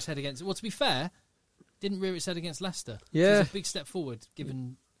didn't rear its head against... Well, to be fair, didn't rear its head against Leicester. Yeah. So it's a big step forward,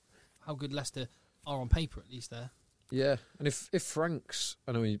 given how good Leicester are on paper, at least there. Yeah, and if Frank's...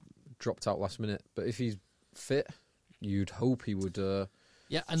 I know he dropped out last minute, but if he's fit, you'd hope he would and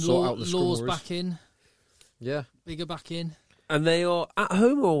sort out the scrum Law's worries. back in. Yeah. Bigger back in. And they are at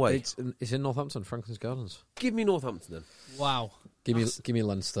home or away? It's in Northampton, Franklin's Gardens. Give me Northampton then. Wow. Give me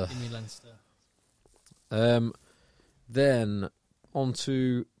Leinster. Give me Leinster. Then on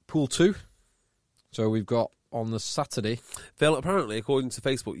to Pool 2. So we've got on the Saturday. Phil, apparently, according to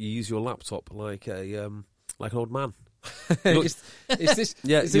Facebook, you use your laptop like an old man. Is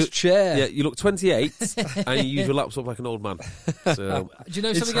this chair? Yeah, you look 28 and you use your laptop like an old man. So, do you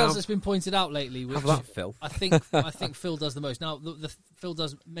know something else that's been pointed out lately? Which have that, Phil. I think Phil does the most. Now, Phil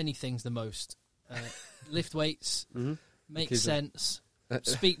does many things the most. Lift weights, make sense,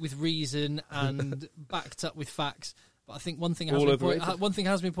 speak with reason, and backed up with facts. But I think one thing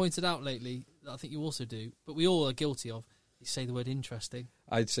has been pointed out lately that I think you also do, but we all are guilty of, is say the word interesting.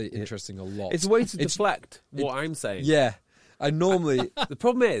 I'd say interesting a lot. It's a way to deflect what I'm saying. Yeah. I normally... The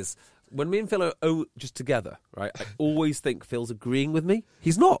problem is, when me and Phil are just together, right, I always think Phil's agreeing with me.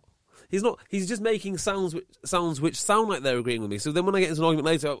 He's not. He's not. He's just making sounds which sound like they're agreeing with me. So then when I get into an argument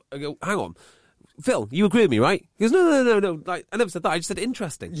later, I go, hang on, Phil, you agree with me, right? He goes, no. Like, I never said that. I just said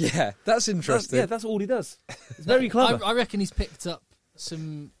interesting. Yeah, that's interesting. That's all he does. It's very clever. I reckon he's picked up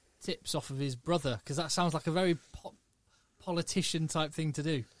some tips off of his brother, because that sounds like a very politician type thing to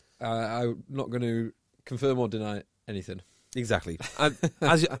do. I'm not going to confirm or deny anything. Exactly.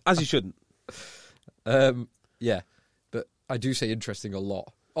 As you shouldn't. Yeah, but I do say interesting a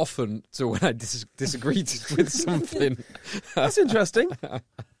lot. Often to when I disagreed with something. That's interesting.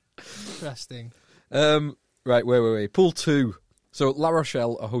 Interesting. Right, wait. Pool 2. So La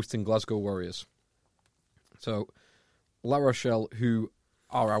Rochelle are hosting Glasgow Warriors. So La Rochelle, who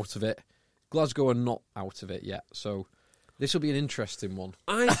are out of it. Glasgow are not out of it yet. So this will be an interesting one.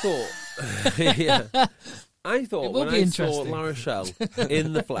 I thought when I saw La Rochelle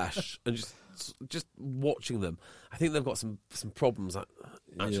in the flesh and just watching them, I think they've got some problems.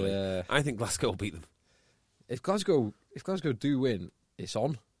 Actually, yeah. I think Glasgow will beat them. If Glasgow do win, it's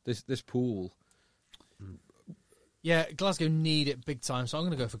on this pool. Yeah, Glasgow need it big time, so I'm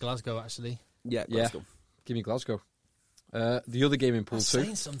going to go for Glasgow. Actually, yeah, Glasgow. Give me Glasgow. The other game in Pool 2.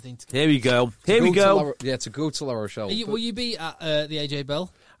 Saying something. Here we go. To go to La Rochelle. Will you be at the AJ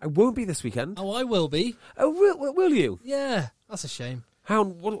Bell? I won't be this weekend. Oh, I will be. Oh, will you? Yeah, that's a shame.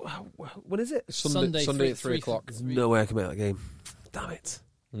 When is it? Sunday at 3 o'clock. There's no way I can make that game. Damn it.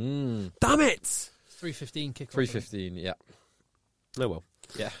 Damn it! 3:15 kickoff. 3:15, yeah. Oh, well.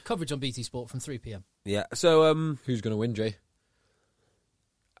 Yeah. Coverage on BT Sport from 3 p.m. Yeah, so... who's going to win, Jay?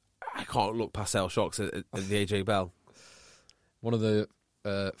 I can't look past Sale Shocks at the AJ Bell. One of the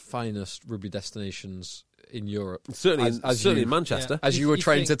finest rugby destinations in Europe. Certainly in Manchester. Yeah. As you were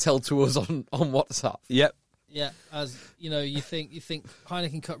trying to tell to us on WhatsApp. Yep. Yeah, as you know, you think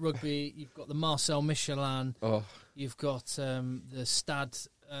Heineken Cup rugby. You've got the Marcel Michelin. Oh, you've got the Stade.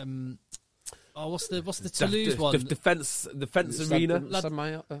 What's the Toulouse one? Defence Arena. Stade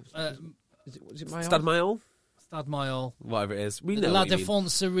Mayol. Is it Mayol? Stade Mayol. Stade Mayol. Whatever it is, we know. La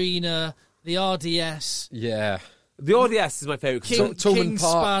Défense Arena, the RDS. Yeah, the RDS is my favourite.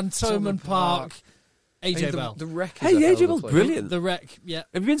 Kingspan, Park. AJ Bell. The Rec. Hey, the AJ Bell's brilliant. The Rec, yeah.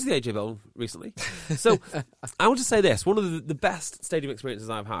 Have you been to the AJ Bell recently? So, I want to say this: one of the best stadium experiences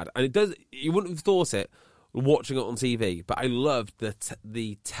I've had, and you wouldn't have thought it watching it on TV, but I loved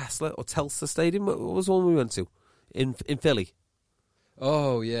the Tesla or Telstra Stadium. What was the one we went to in Philly?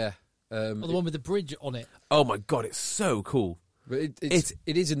 Oh yeah, the one with the bridge on it. Oh my god, it's so cool. But it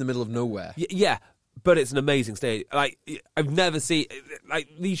is in the middle of nowhere. Yeah. But it's an amazing stadium. Like, I've never seen... Like,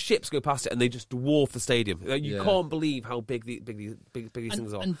 these ships go past it and they just dwarf the stadium. Like, you can't believe how big these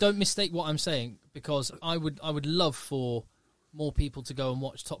things are. And don't mistake what I'm saying, because I would love for more people to go and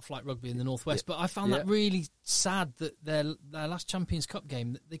watch top flight rugby in the Northwest. But I found that really sad that their last Champions Cup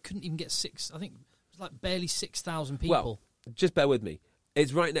game, they couldn't even get I think it was like barely 6,000 people. Well, just bear with me.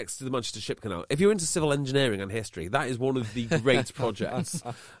 It's right next to the Manchester Ship Canal. If you're into civil engineering and history, that is one of the great projects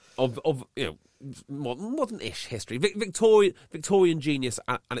of modern-ish history. Victorian genius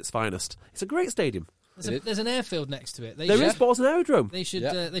at its finest. It's a great stadium. There's an airfield next to it. There is Bolton Aerodrome. They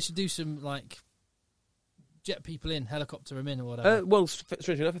should do some jet people in, helicopter them in or whatever. Well,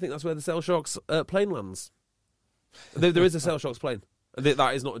 strangely enough, I think that's where the Sale Sharks plane lands. There is a Sale Sharks plane.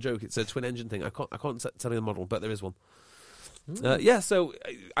 That is not a joke. It's a twin engine thing. I can't tell you the model, but there is one. So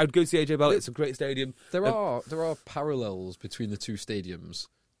I'd go to the AJ Bell. It's a great stadium. There are parallels between the two stadiums.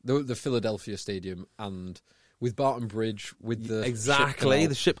 The Philadelphia Stadium and with Barton Bridge, with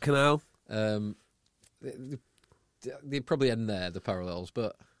the Ship Canal. They probably end there, the parallels,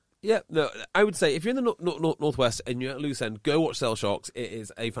 but yeah, no, I would say if you're in the Northwest and you're at Loose End, go watch Sale Sharks. It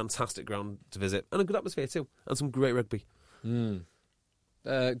is a fantastic ground to visit and a good atmosphere too, and some great rugby. Great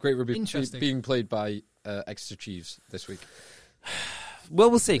rugby being played by Exeter Chiefs this week.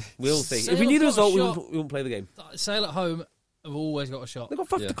 Well, we'll see. If we knew the result, we wouldn't play the game. Sale at home have always got a shot. They've got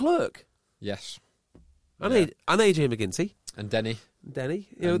Faf de Klerk. Yes. And AJ McGinty. And Denny.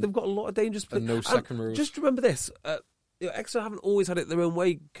 They've got a lot of dangerous players. And no second rows. Just remember this. Exeter haven't always had it their own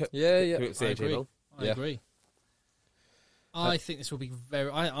way. I agree. I think this will be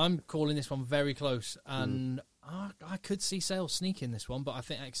I'm calling this one very close. And I could see Sale sneak in this one, but I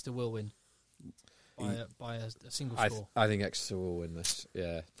think Exeter will win. By a single score. I think Exeter will win this.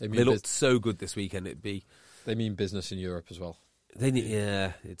 Yeah, they looked so good this weekend. They mean business in Europe as well. That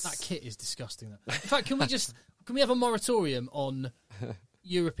kit is disgusting. In fact, can we have a moratorium on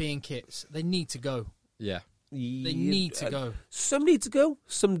European kits? They need to go. Yeah, they need to go. Some need to go,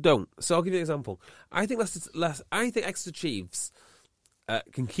 some don't. So I'll give you an example. I think Exeter Chiefs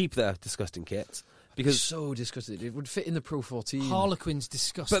can keep their disgusting kit. Because so disgusting. It would fit in the Pro 14. Harlequin's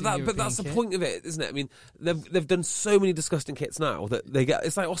disgusting. But that's the point of it, isn't it? I mean, they've done so many disgusting kits now that they get.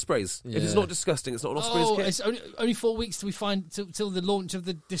 It's like Ospreys. If it's not disgusting, it's not an Ospreys kit. It's only 4 weeks till we find till the launch of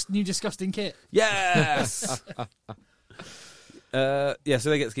this new disgusting kit. Yes. So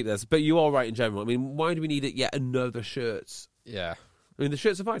they get to keep theirs. But you are right in general. I mean, why do we need it yet another shirts? Yeah. I mean, the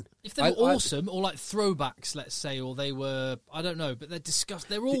shirts are fine. If they were awesome, or like throwbacks, let's say, or they were, I don't know, but they're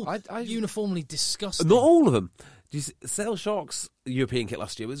they're all uniformly disgusting. Not all of them. Sail Shark's European kit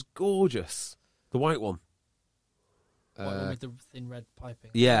last year was gorgeous. The white one. White one with the thin red piping.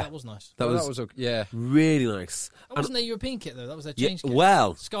 Yeah. That was nice. That was yeah. really nice. That wasn't their European kit, though. That was their change kit.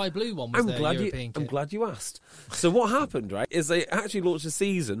 Well, Sky Blue one was their European kit. I'm glad you asked. So what happened, right, is they actually launched a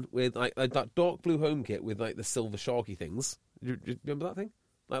season with like that dark blue home kit with like the silver sharky things. Do you remember that thing?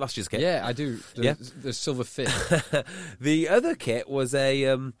 Like last year's kit? Yeah, I do. The silver fin. The other kit was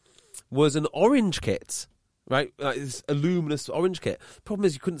an orange kit, right? Like this a luminous orange kit. Problem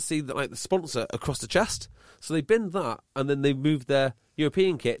is you couldn't see the sponsor across the chest, so they binned that and then they moved their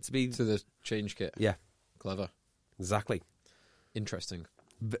European kit to the change kit. Yeah, clever. Exactly. Interesting.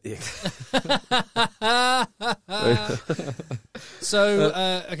 So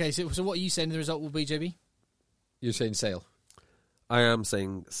what are you saying the result will be, JB? You're saying Sale. I am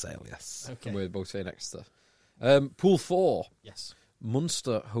saying Sale, yes. Okay. And we're both saying Exeter. Pool 4. Yes.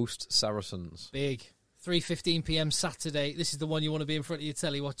 Munster host Saracens. Big. 3:15 p.m. Saturday. This is the one you want to be in front of your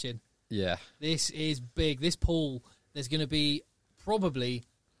telly watching. Yeah. This is big. This pool, there's going to be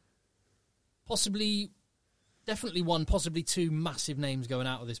definitely one, possibly two massive names going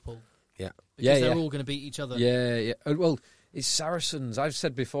out of this pool. Yeah. Because they're all going to beat each other. Yeah, yeah. Well, it's Saracens. I've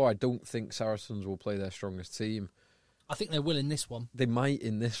said before, I don't think Saracens will play their strongest team. I think they will in this one. They might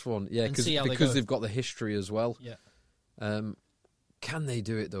in this one, yeah, because they've got the history as well. Yeah. Can they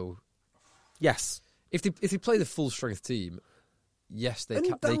do it though? Yes. If they play the full strength team, yes, they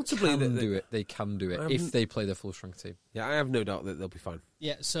can do it. They can do it if they play their full strength team. Yeah, I have no doubt that they'll be fine.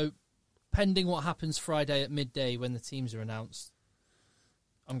 Yeah. So, pending what happens Friday at midday when the teams are announced,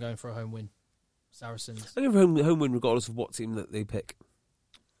 I'm going for a home win. Saracens. I'm going for home win regardless of what team that they pick.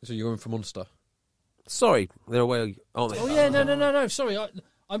 So you're going for Munster? Sorry, they're away, aren't they? Oh yeah, no. Sorry,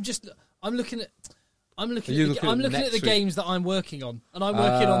 I'm looking at the games that I'm working on, and I'm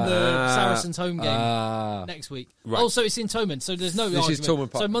working on the Saracens home game next week. Right. Oh, so it's in Thomond, so there's no this argument. is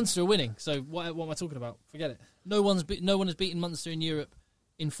Thomond Park. So Munster are winning. So what am I talking about? Forget it. No one has beaten Munster in Europe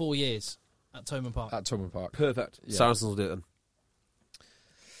in 4 years at Thomond Park. At Thomond Park, perfect. Yeah. Saracens will do it then.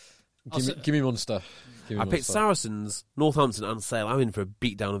 Give me Munster. I picked Saracens, Northampton, and Sale. I'm in for a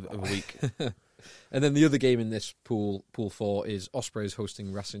beatdown of a week. And then the other game in this pool 4, is Ospreys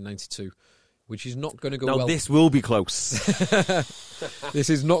hosting Racing 92, which is not going to go well. Now, this will be close. This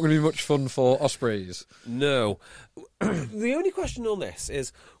is not going to be much fun for Ospreys. No. The only question on this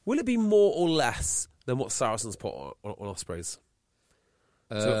is, will it be more or less than what Saracens put on Ospreys?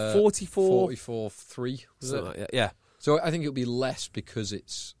 So 44-3, was it? Like that, yeah. So I think it'll be less because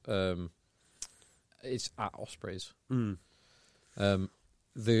it's at Ospreys. Mm.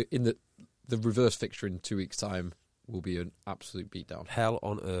 The reverse fixture in 2 weeks' time will be an absolute beatdown. Hell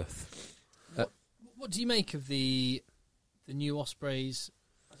on earth. What do you make of the new Ospreys?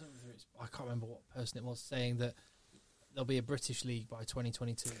 I can't remember what person it was saying that there'll be a British league by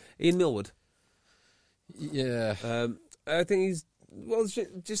 2022. Ian Millward. Yeah. I think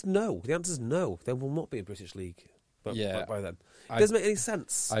just no. The answer's no. There will not be a British league by then. It doesn't make any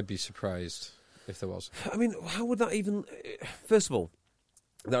sense. I'd be surprised if there was. I mean, how would that even... First of all,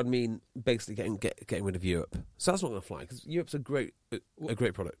 that would mean basically getting rid of Europe. So that's not going to fly, because Europe's a great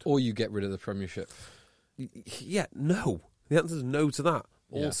product. Or you get rid of the Premiership. Yeah, no. The answer is no to that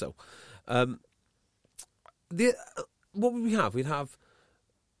also. What would we have? We'd have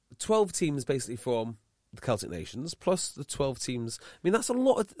 12 teams basically from the Celtic nations, plus the 12 teams. I mean, that's a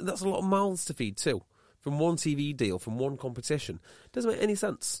lot of mouths to feed too, from one TV deal, from one competition. It doesn't make any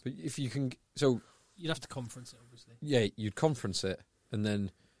sense. But if you can... So you'd have to conference it, obviously. Yeah, you'd conference it, and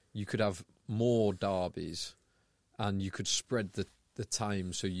then you could have more derbies, and you could spread the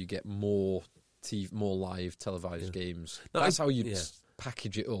time so you get more live televised games. That's how you'd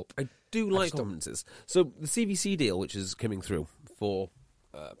package it up. I do like conferences. So the CVC deal, which is coming through for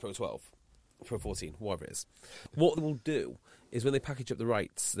Pro 12, Pro 14, whatever it is, what they will do is when they package up the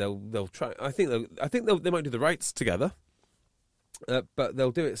rights, they'll try. I think they might do the rights together, but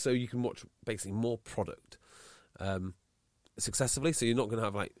they'll do it so you can watch basically more product. Successively, so you're not going to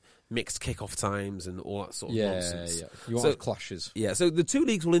have like mixed kick-off times and all that sort of nonsense. Yeah, you won't have clashes. Yeah, so the two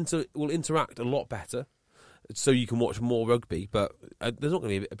leagues will interact a lot better. so you can watch more rugby. But there's not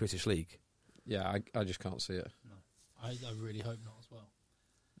going to be a British League. Yeah, I just can't see it. No, I really hope not as well.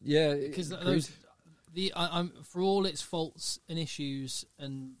 Yeah, Because for all its faults and issues,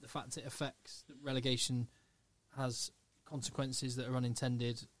 and the fact it affects that relegation has consequences that are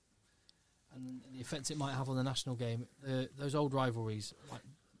unintended, and the effects it might have on the national game, those old rivalries like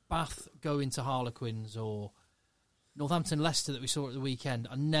Bath go into Harlequins or Northampton-Leicester that we saw at the weekend,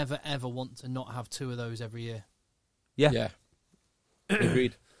 I never ever want to not have two of those every year. Yeah.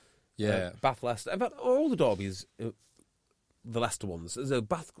 Agreed. Yeah. Bath Leicester. In fact, all the derbies, the Leicester ones. So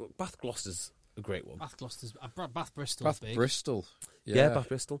Bath Gloucester's a great one. Bath Gloucester's Bath Bristol's Bath big. Bristol. Yeah, Bath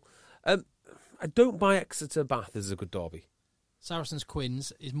Bristol. I don't buy Exeter Bath as a good derby. Saracens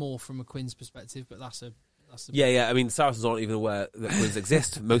Quins is more from a Quins perspective, but that's a Yeah. I mean, Saracens aren't even aware that Quins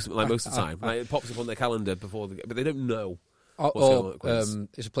exist most of the time. Like, it pops up on their calendar before, but they don't know what's going on at Quins.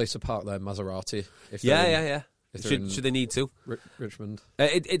 It's a place to park their Maserati. Yeah. If they're Should they need to? Richmond.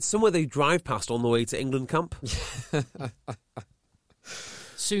 It's somewhere they drive past on the way to England camp.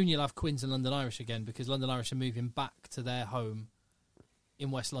 Soon you'll have Quins and London Irish again, because London Irish are moving back to their home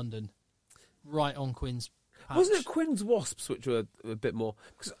in West London, right on Quins' patch. Wasn't it Quins Wasps, which were a bit more?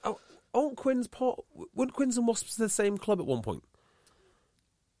 Because aren't Quins weren't Quins and Wasps the same club at one point?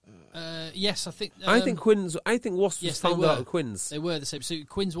 Yes, I think. I think Wasps yes, found out of Quins. They were the same. So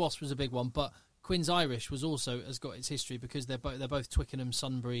Quins Wasps was a big one, but Quins Irish has got its history because they're both Twickenham,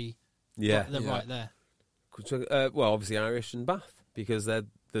 Sunbury. Yeah, they're right there. Well, obviously Irish and Bath, because they're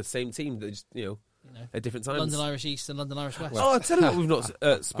the same team. They just at different times. London Irish East and London Irish West. Oh, I tell you what, we've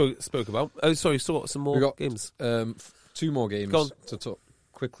not spoke about. Oh, sorry, saw some more games. Two more games to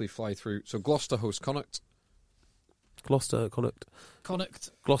quickly fly through. So Gloucester host Connacht.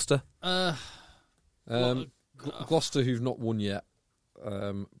 Connacht. Gloucester. Gloucester, who've not won yet.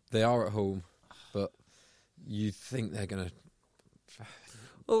 They are at home, but you think they're going to...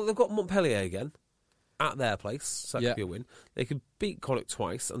 Well, they've got Montpellier again at their place, so that could be a win. They could beat Connacht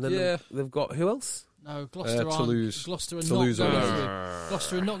twice, and then they've got who else? No, Gloucester Toulouse. Gloucester are Toulouse not going through.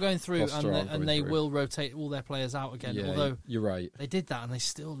 Gloucester are not going through, and they through. will rotate all their players out again. Yeah, although you're right. they did that, and they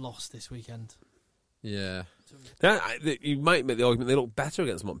still lost this weekend. Yeah. You might make the argument they look better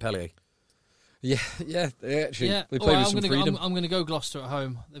against Montpellier. Yeah, they actually they played with some freedom. I'm going to go Gloucester at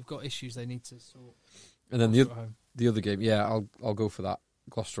home. They've got issues they need to sort. And then the other game, I'll go for that.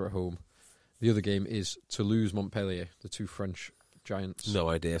 Gloucester at home. The other game is Toulouse-Montpellier, the two French giants. No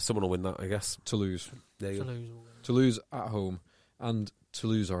idea. Someone will win that, I guess. Toulouse. There you go. Toulouse at home. And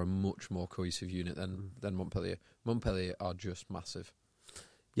Toulouse are a much more cohesive unit than Montpellier. Montpellier are just massive.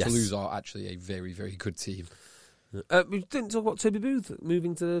 Yes. Toulouse are actually a very, very good team. We didn't talk about Toby Booth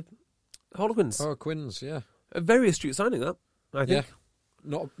moving to Harlequins. Oh, Quins, yeah. A very astute signing, that, I think.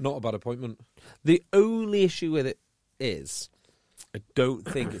 Yeah. Not a bad appointment. The only issue with it is I don't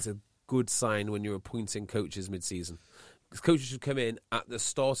think it's a good sign when you're appointing coaches mid-season. Because coaches should come in at the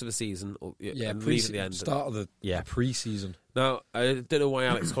start of a season and leave at the end. Start of the pre-season. Now, I don't know why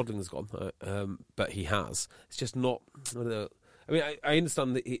Alex Codling's gone, but he has. It's just not... I don't know. I mean, I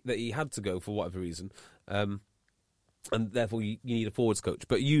understand that he had to go for whatever reason, and therefore you need a forwards coach.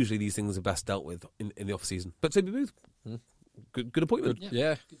 But usually these things are best dealt with in the off-season. But Toby Booth, good appointment.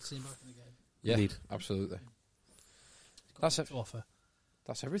 Yeah. Good to see him back in the game. Yeah, indeed. Absolutely. That's to offer.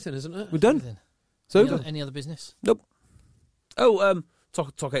 That's everything, isn't it? We're done. Everything. So any other business? Nope. Oh,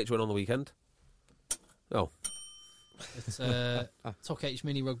 Talk H went on the weekend. Oh. Talk H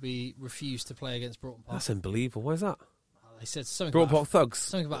Mini Rugby refused to play against Broughton Park. That's unbelievable. Why is that? They said something Broughton about Park Thugs.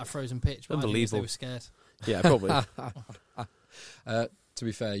 Something about a frozen pitch, but Unbelievable. they were scared. Yeah, probably. To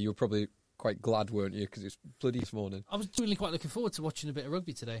be fair, you were probably quite glad, weren't you? Because it's bloody this morning. I was really quite looking forward to watching a bit of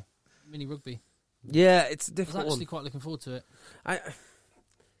rugby today. Mini rugby. Yeah, it's a I difficult was actually one. quite looking forward to it.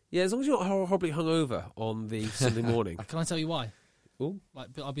 Yeah, as long as you're not horribly hungover on the Sunday morning. Can I tell you why? Ooh.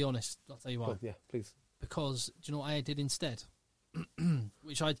 I'll be honest. I'll tell you why. Oh, yeah, please. Because do you know what I did instead?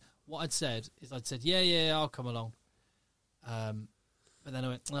 What I'd said is yeah, I'll come along. But then I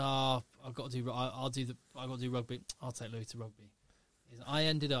went, I've got to do. I've got to do rugby. I'll take Louis to rugby. I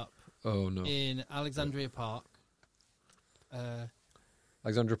ended up. Oh no. In Alexandria Park.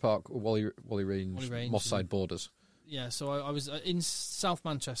 Alexandria Park, Wally Range, Moss Side borders. Yeah, so I was in South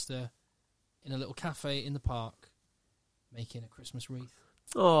Manchester, in a little cafe in the park, making a Christmas wreath.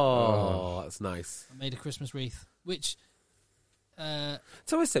 Oh, that's nice. I made a Christmas wreath, which.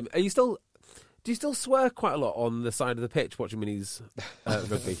 So, Tim, do you still swear quite a lot on the side of the pitch watching Minis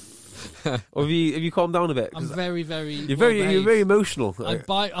rugby? Or have you calmed down a bit? I'm very, very. You're very emotional.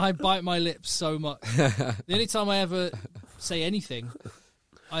 I bite my lips so much. The only time I ever say anything,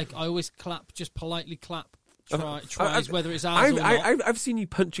 I always clap, just politely clap tries, whether it's ours or not. I've seen you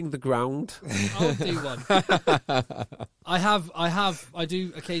punching the ground. I'll do one. I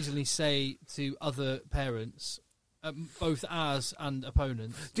do occasionally say to other parents, both ours and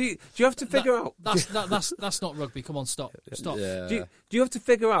opponents. Do you have to figure out? That's not rugby. Come on, stop. Yeah. Do you have to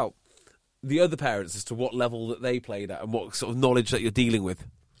figure out the other parents as to what level that they played at and what sort of knowledge that you're dealing with?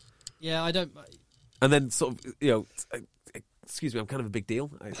 Yeah, I don't. And then sort of, excuse me, I'm kind of a big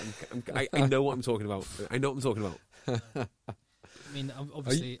deal. I know what I'm talking about. I know what I'm talking about. I mean,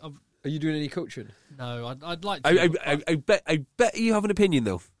 obviously. Are you doing any coaching? No, I'd like to. I bet you have an opinion,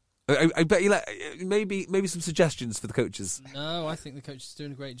 though. I bet you maybe some suggestions for the coaches. No, I think the coach is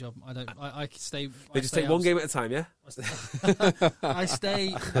doing a great job. I don't. I stay. They just take one game at a time, yeah. I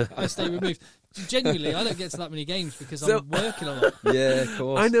stay removed. Genuinely, I don't get to that many games because I'm working a lot. Yeah, of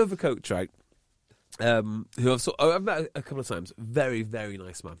course. I know of a coach, right? Who I've met a couple of times. Very, very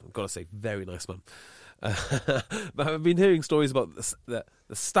nice man. I've got to say, very nice man. But I've been hearing stories about the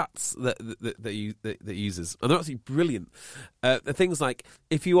stats that he uses, and they're absolutely brilliant. Things like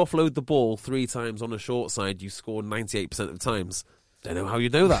if you offload the ball 3 times on a short side, you score 98% of the times. Don't know how you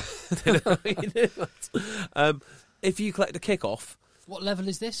know that. If you collect a kick-off, what level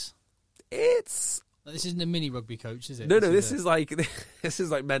is this? This isn't a mini rugby coach, is it? No, this is like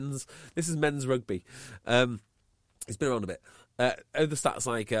men's. This is men's rugby. It's been around a bit. Other stats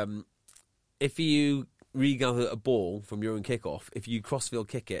like if you regather a ball from your own kickoff, if you crossfield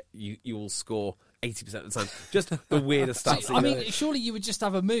kick it, you will score 80% of the time. Just the weirdest stats. So, I mean, surely you would just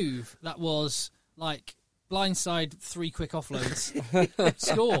have a move that was like blindside 3 quick offloads,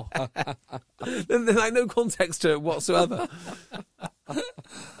 score. There's like no context to it whatsoever.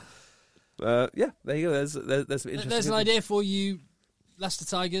 Yeah, there you go. There's some interesting. There's an idea for you, Leicester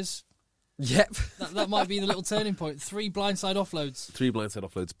Tigers. Yep. That might be the little turning point. 3 blindside offloads. 3 blindside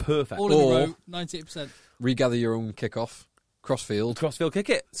offloads. Perfect. All in a row, 98%. Regather your own kickoff. Crossfield. Crossfield kick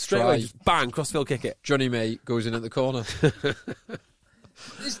it. Straight away. Just bang, crossfield kick it. Johnny May goes in at the corner.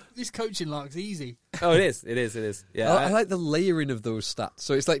 This coaching lark's easy. Oh, it is. Yeah, I like the layering of those stats.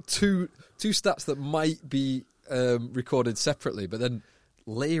 So it's like two stats that might be recorded separately, but then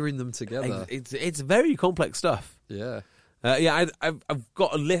layering them together. It's very complex stuff. Yeah. I've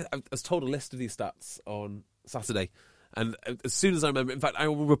got a list. I was told a list of these stats on Saturday, and as soon as I remember, in fact, I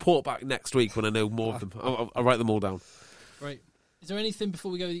will report back next week when I know more of them. I'll write them all down. Right. Is there anything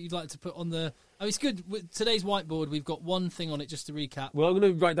before we go that you'd like to put on the... Oh, it's good. With today's whiteboard, we've got one thing on it just to recap. Well, I'm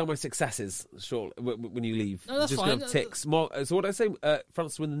going to write down my successes when you leave. No, that's just fine. Gonna have ticks. So what did I say?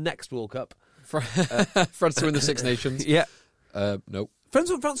 France to win the next World Cup. France to win the Six Nations. Yeah. Nope.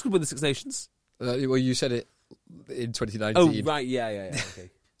 France could win the Six Nations. Well, you said it in 2019. Oh, right. Yeah.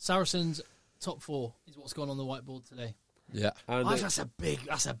 Okay. Saracens top 4 is what's gone on the whiteboard today. Yeah. And that's a big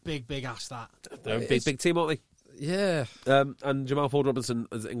ask, that. They're a big team, aren't they? Yeah. And Jamal Ford-Robinson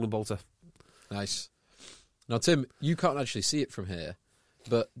as England bolter. Nice. Now, Tim, you can't actually see it from here,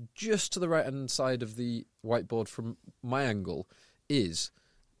 but just to the right-hand side of the whiteboard from my angle is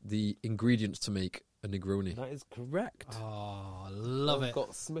the ingredients to make a Negroni. That is correct. Oh, love it. I've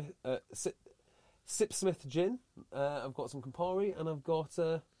got Sip Smith gin, I've got some Campari, and I've got,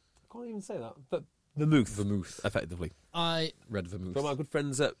 I can't even say that, but vermouth, effectively. Red vermouth. From our good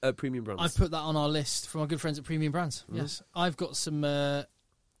friends at Premium Brands. I've put that on our list from our good friends at Premium Brands. Mm. Yes. I've got some,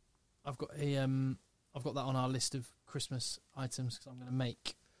 I've got that on our list of Christmas items because I'm going to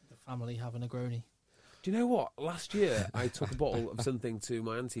make the family have a Negroni. Do you know what? Last year, I took a bottle of something to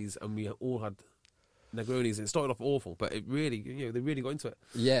my aunties and we all had Negronis. It started off awful, but it really, they really got into it.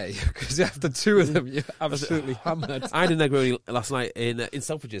 Yeah, because after 2 of them, you're absolutely hammered. I had a Negroni last night in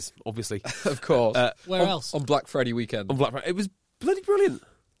Selfridges, obviously. Of course. Where else? On Black Friday weekend. On Black Friday. It was bloody brilliant.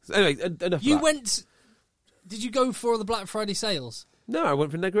 Anyway, enough You of that. went... Did you go for the Black Friday sales? No, I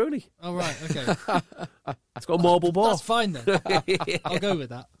went for Negroni. Oh, right, okay. It's got a marble bar. That's fine then. I'll go with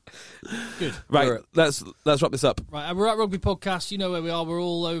that. Good. Right, let's wrap this up. Right, we're at Rugby Podcast. You know where we are. We're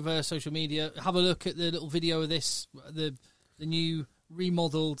all over social media. Have a look at the little video of this, the new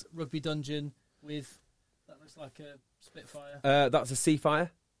remodelled Rugby Dungeon with... That looks like a Spitfire. That's a Seafire,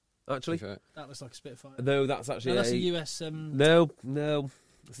 actually. That looks like a Spitfire. No, that's actually that's a US... No.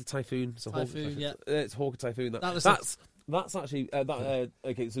 It's a Typhoon. It's a Typhoon, yeah. It's Hawker Typhoon. That's actually...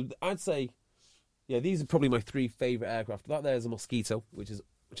 okay, so I'd say... Yeah, these are probably my 3 favourite aircraft. That there is a Mosquito, which is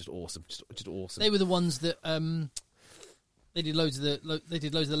awesome. Which is awesome. They were the ones that they did loads of the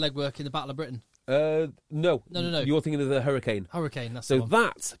legwork in the Battle of Britain. No. You're thinking of the Hurricane. That's so the one.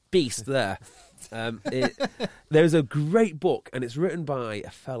 that beast there. There's a great book, and it's written by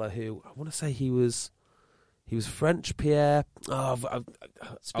a fella who I want to say he was He was French, Pierre. I'll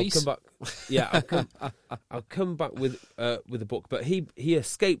come back. Yeah, I'll come back with the book. But he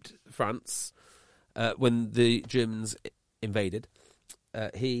escaped France when the Germans invaded.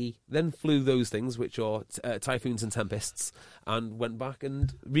 He then flew those things, which are typhoons and tempests, and went back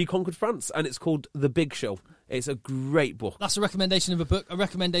and reconquered France. And it's called The Big Show. It's a great book. That's a recommendation of a book. A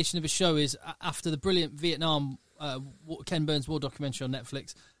recommendation of a show is after the brilliant Vietnam Ken Burns war documentary on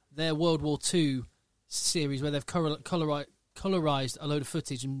Netflix, their World War II series where they've colorized a load of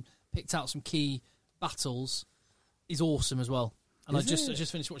footage and picked out some key battles is awesome as well. And I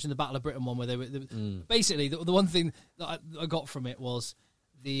just finished watching the Battle of Britain one where they were basically the one thing that I got from it was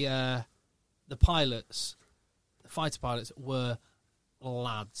the pilots, the fighter pilots were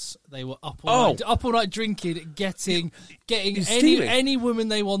lads. They were up all night drinking, getting any woman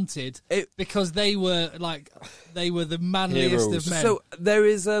they wanted because they were the manliest heroes. of men. So there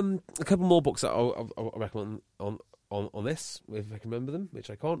is a couple more books that I'll recommend on this, if I can remember them, which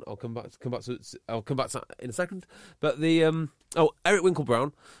I can't. I'll come back to that in a second. But the Eric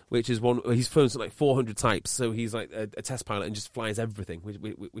Winkle-Brown, which is one he's flown like 400 types, so he's like a test pilot and just flies everything,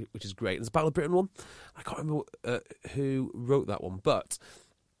 which is great. There's a Battle of Britain one. I can't remember who wrote that one, but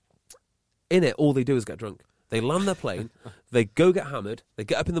in it, all they do is get drunk. They land their plane, they go get hammered, they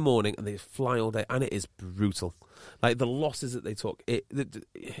get up in the morning, and they fly all day, and it is brutal. Like, the losses that they took,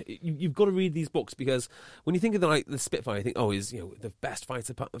 you've got to read these books, because when you think of the Spitfire, you think, he's the best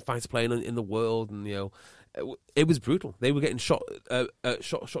fighter plane in the world, and it was brutal. They were getting shot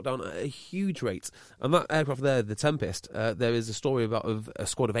down at a huge rate. And that aircraft there, the Tempest, there is a story of a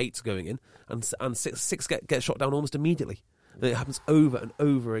squad of 8 going in, and six get shot down almost immediately. And it happens over and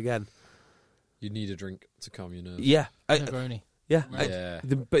over again. You need a drink to calm your nerves. Yeah. Negroni. Yeah. Right.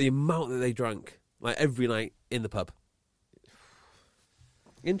 But the amount that they drank, like every night in the pub.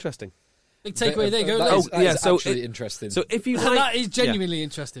 Interesting. Big takeaway there you go. That is actually interesting. So if you like, that is genuinely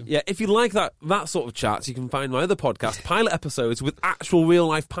interesting. Yeah, if you like that sort of chat, you can find my other podcast, pilot episodes with actual real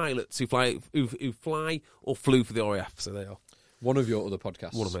life pilots who fly or flew for the RAF. So they are. One of your other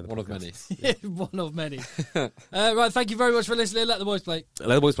podcasts. One of many. Yeah. One of many. Right, thank you very much for listening. Let the boys play.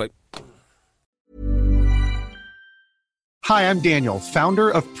 Let the boys play. Hi, I'm Daniel, founder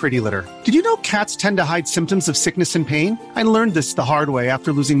of Pretty Litter. Did you know cats tend to hide symptoms of sickness and pain? I learned this the hard way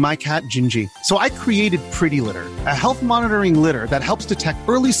after losing my cat, Gingy. So I created Pretty Litter, a health monitoring litter that helps detect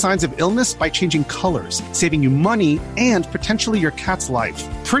early signs of illness by changing colors, saving you money and potentially your cat's life.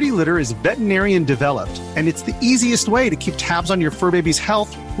 Pretty Litter is veterinarian developed, and it's the easiest way to keep tabs on your fur baby's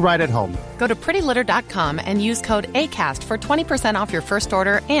health right at home. Go to prettylitter.com and use code ACAST for 20% off your first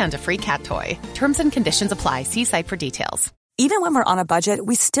order and a free cat toy. Terms and conditions apply. See site for details. Even when we're on a budget,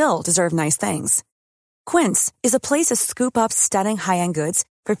 we still deserve nice things. Quince is a place to scoop up stunning high-end goods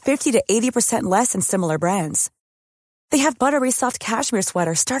for 50 to 80% less than similar brands. They have buttery soft cashmere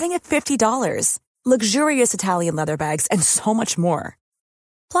sweaters starting at $50, luxurious Italian leather bags, and so much more.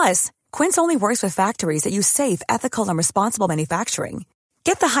 Plus, Quince only works with factories that use safe, ethical, and responsible manufacturing.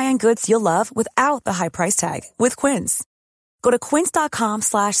 Get the high-end goods you'll love without the high price tag with Quince. Go to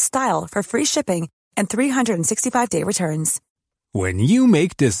quince.com/style for free shipping and 365-day returns. When you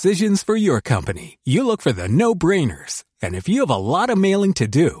make decisions for your company, you look for the no-brainers. And if you have a lot of mailing to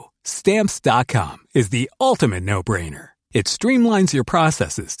do, Stamps.com is the ultimate no-brainer. It streamlines your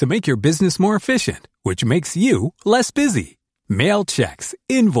processes to make your business more efficient, which makes you less busy. Mail checks,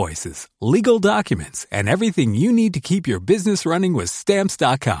 invoices, legal documents, and everything you need to keep your business running with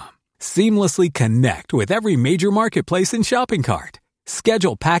Stamps.com. Seamlessly connect with every major marketplace and shopping cart.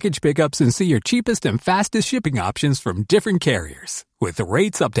 Schedule package pickups and see your cheapest and fastest shipping options from different carriers, with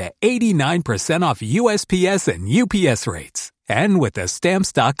rates up to 89% off USPS and UPS rates. And with the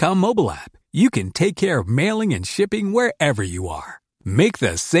Stamps.com mobile app, you can take care of mailing and shipping wherever you are. Make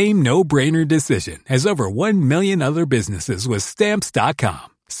the same no-brainer decision as over 1 million other businesses with Stamps.com.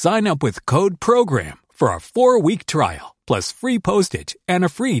 Sign up with code PROGRAM for a 4-week trial, plus free postage and a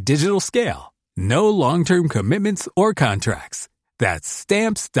free digital scale. No long-term commitments or contracts. That's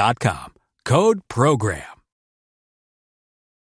Stamps.com. Code PROGRAM.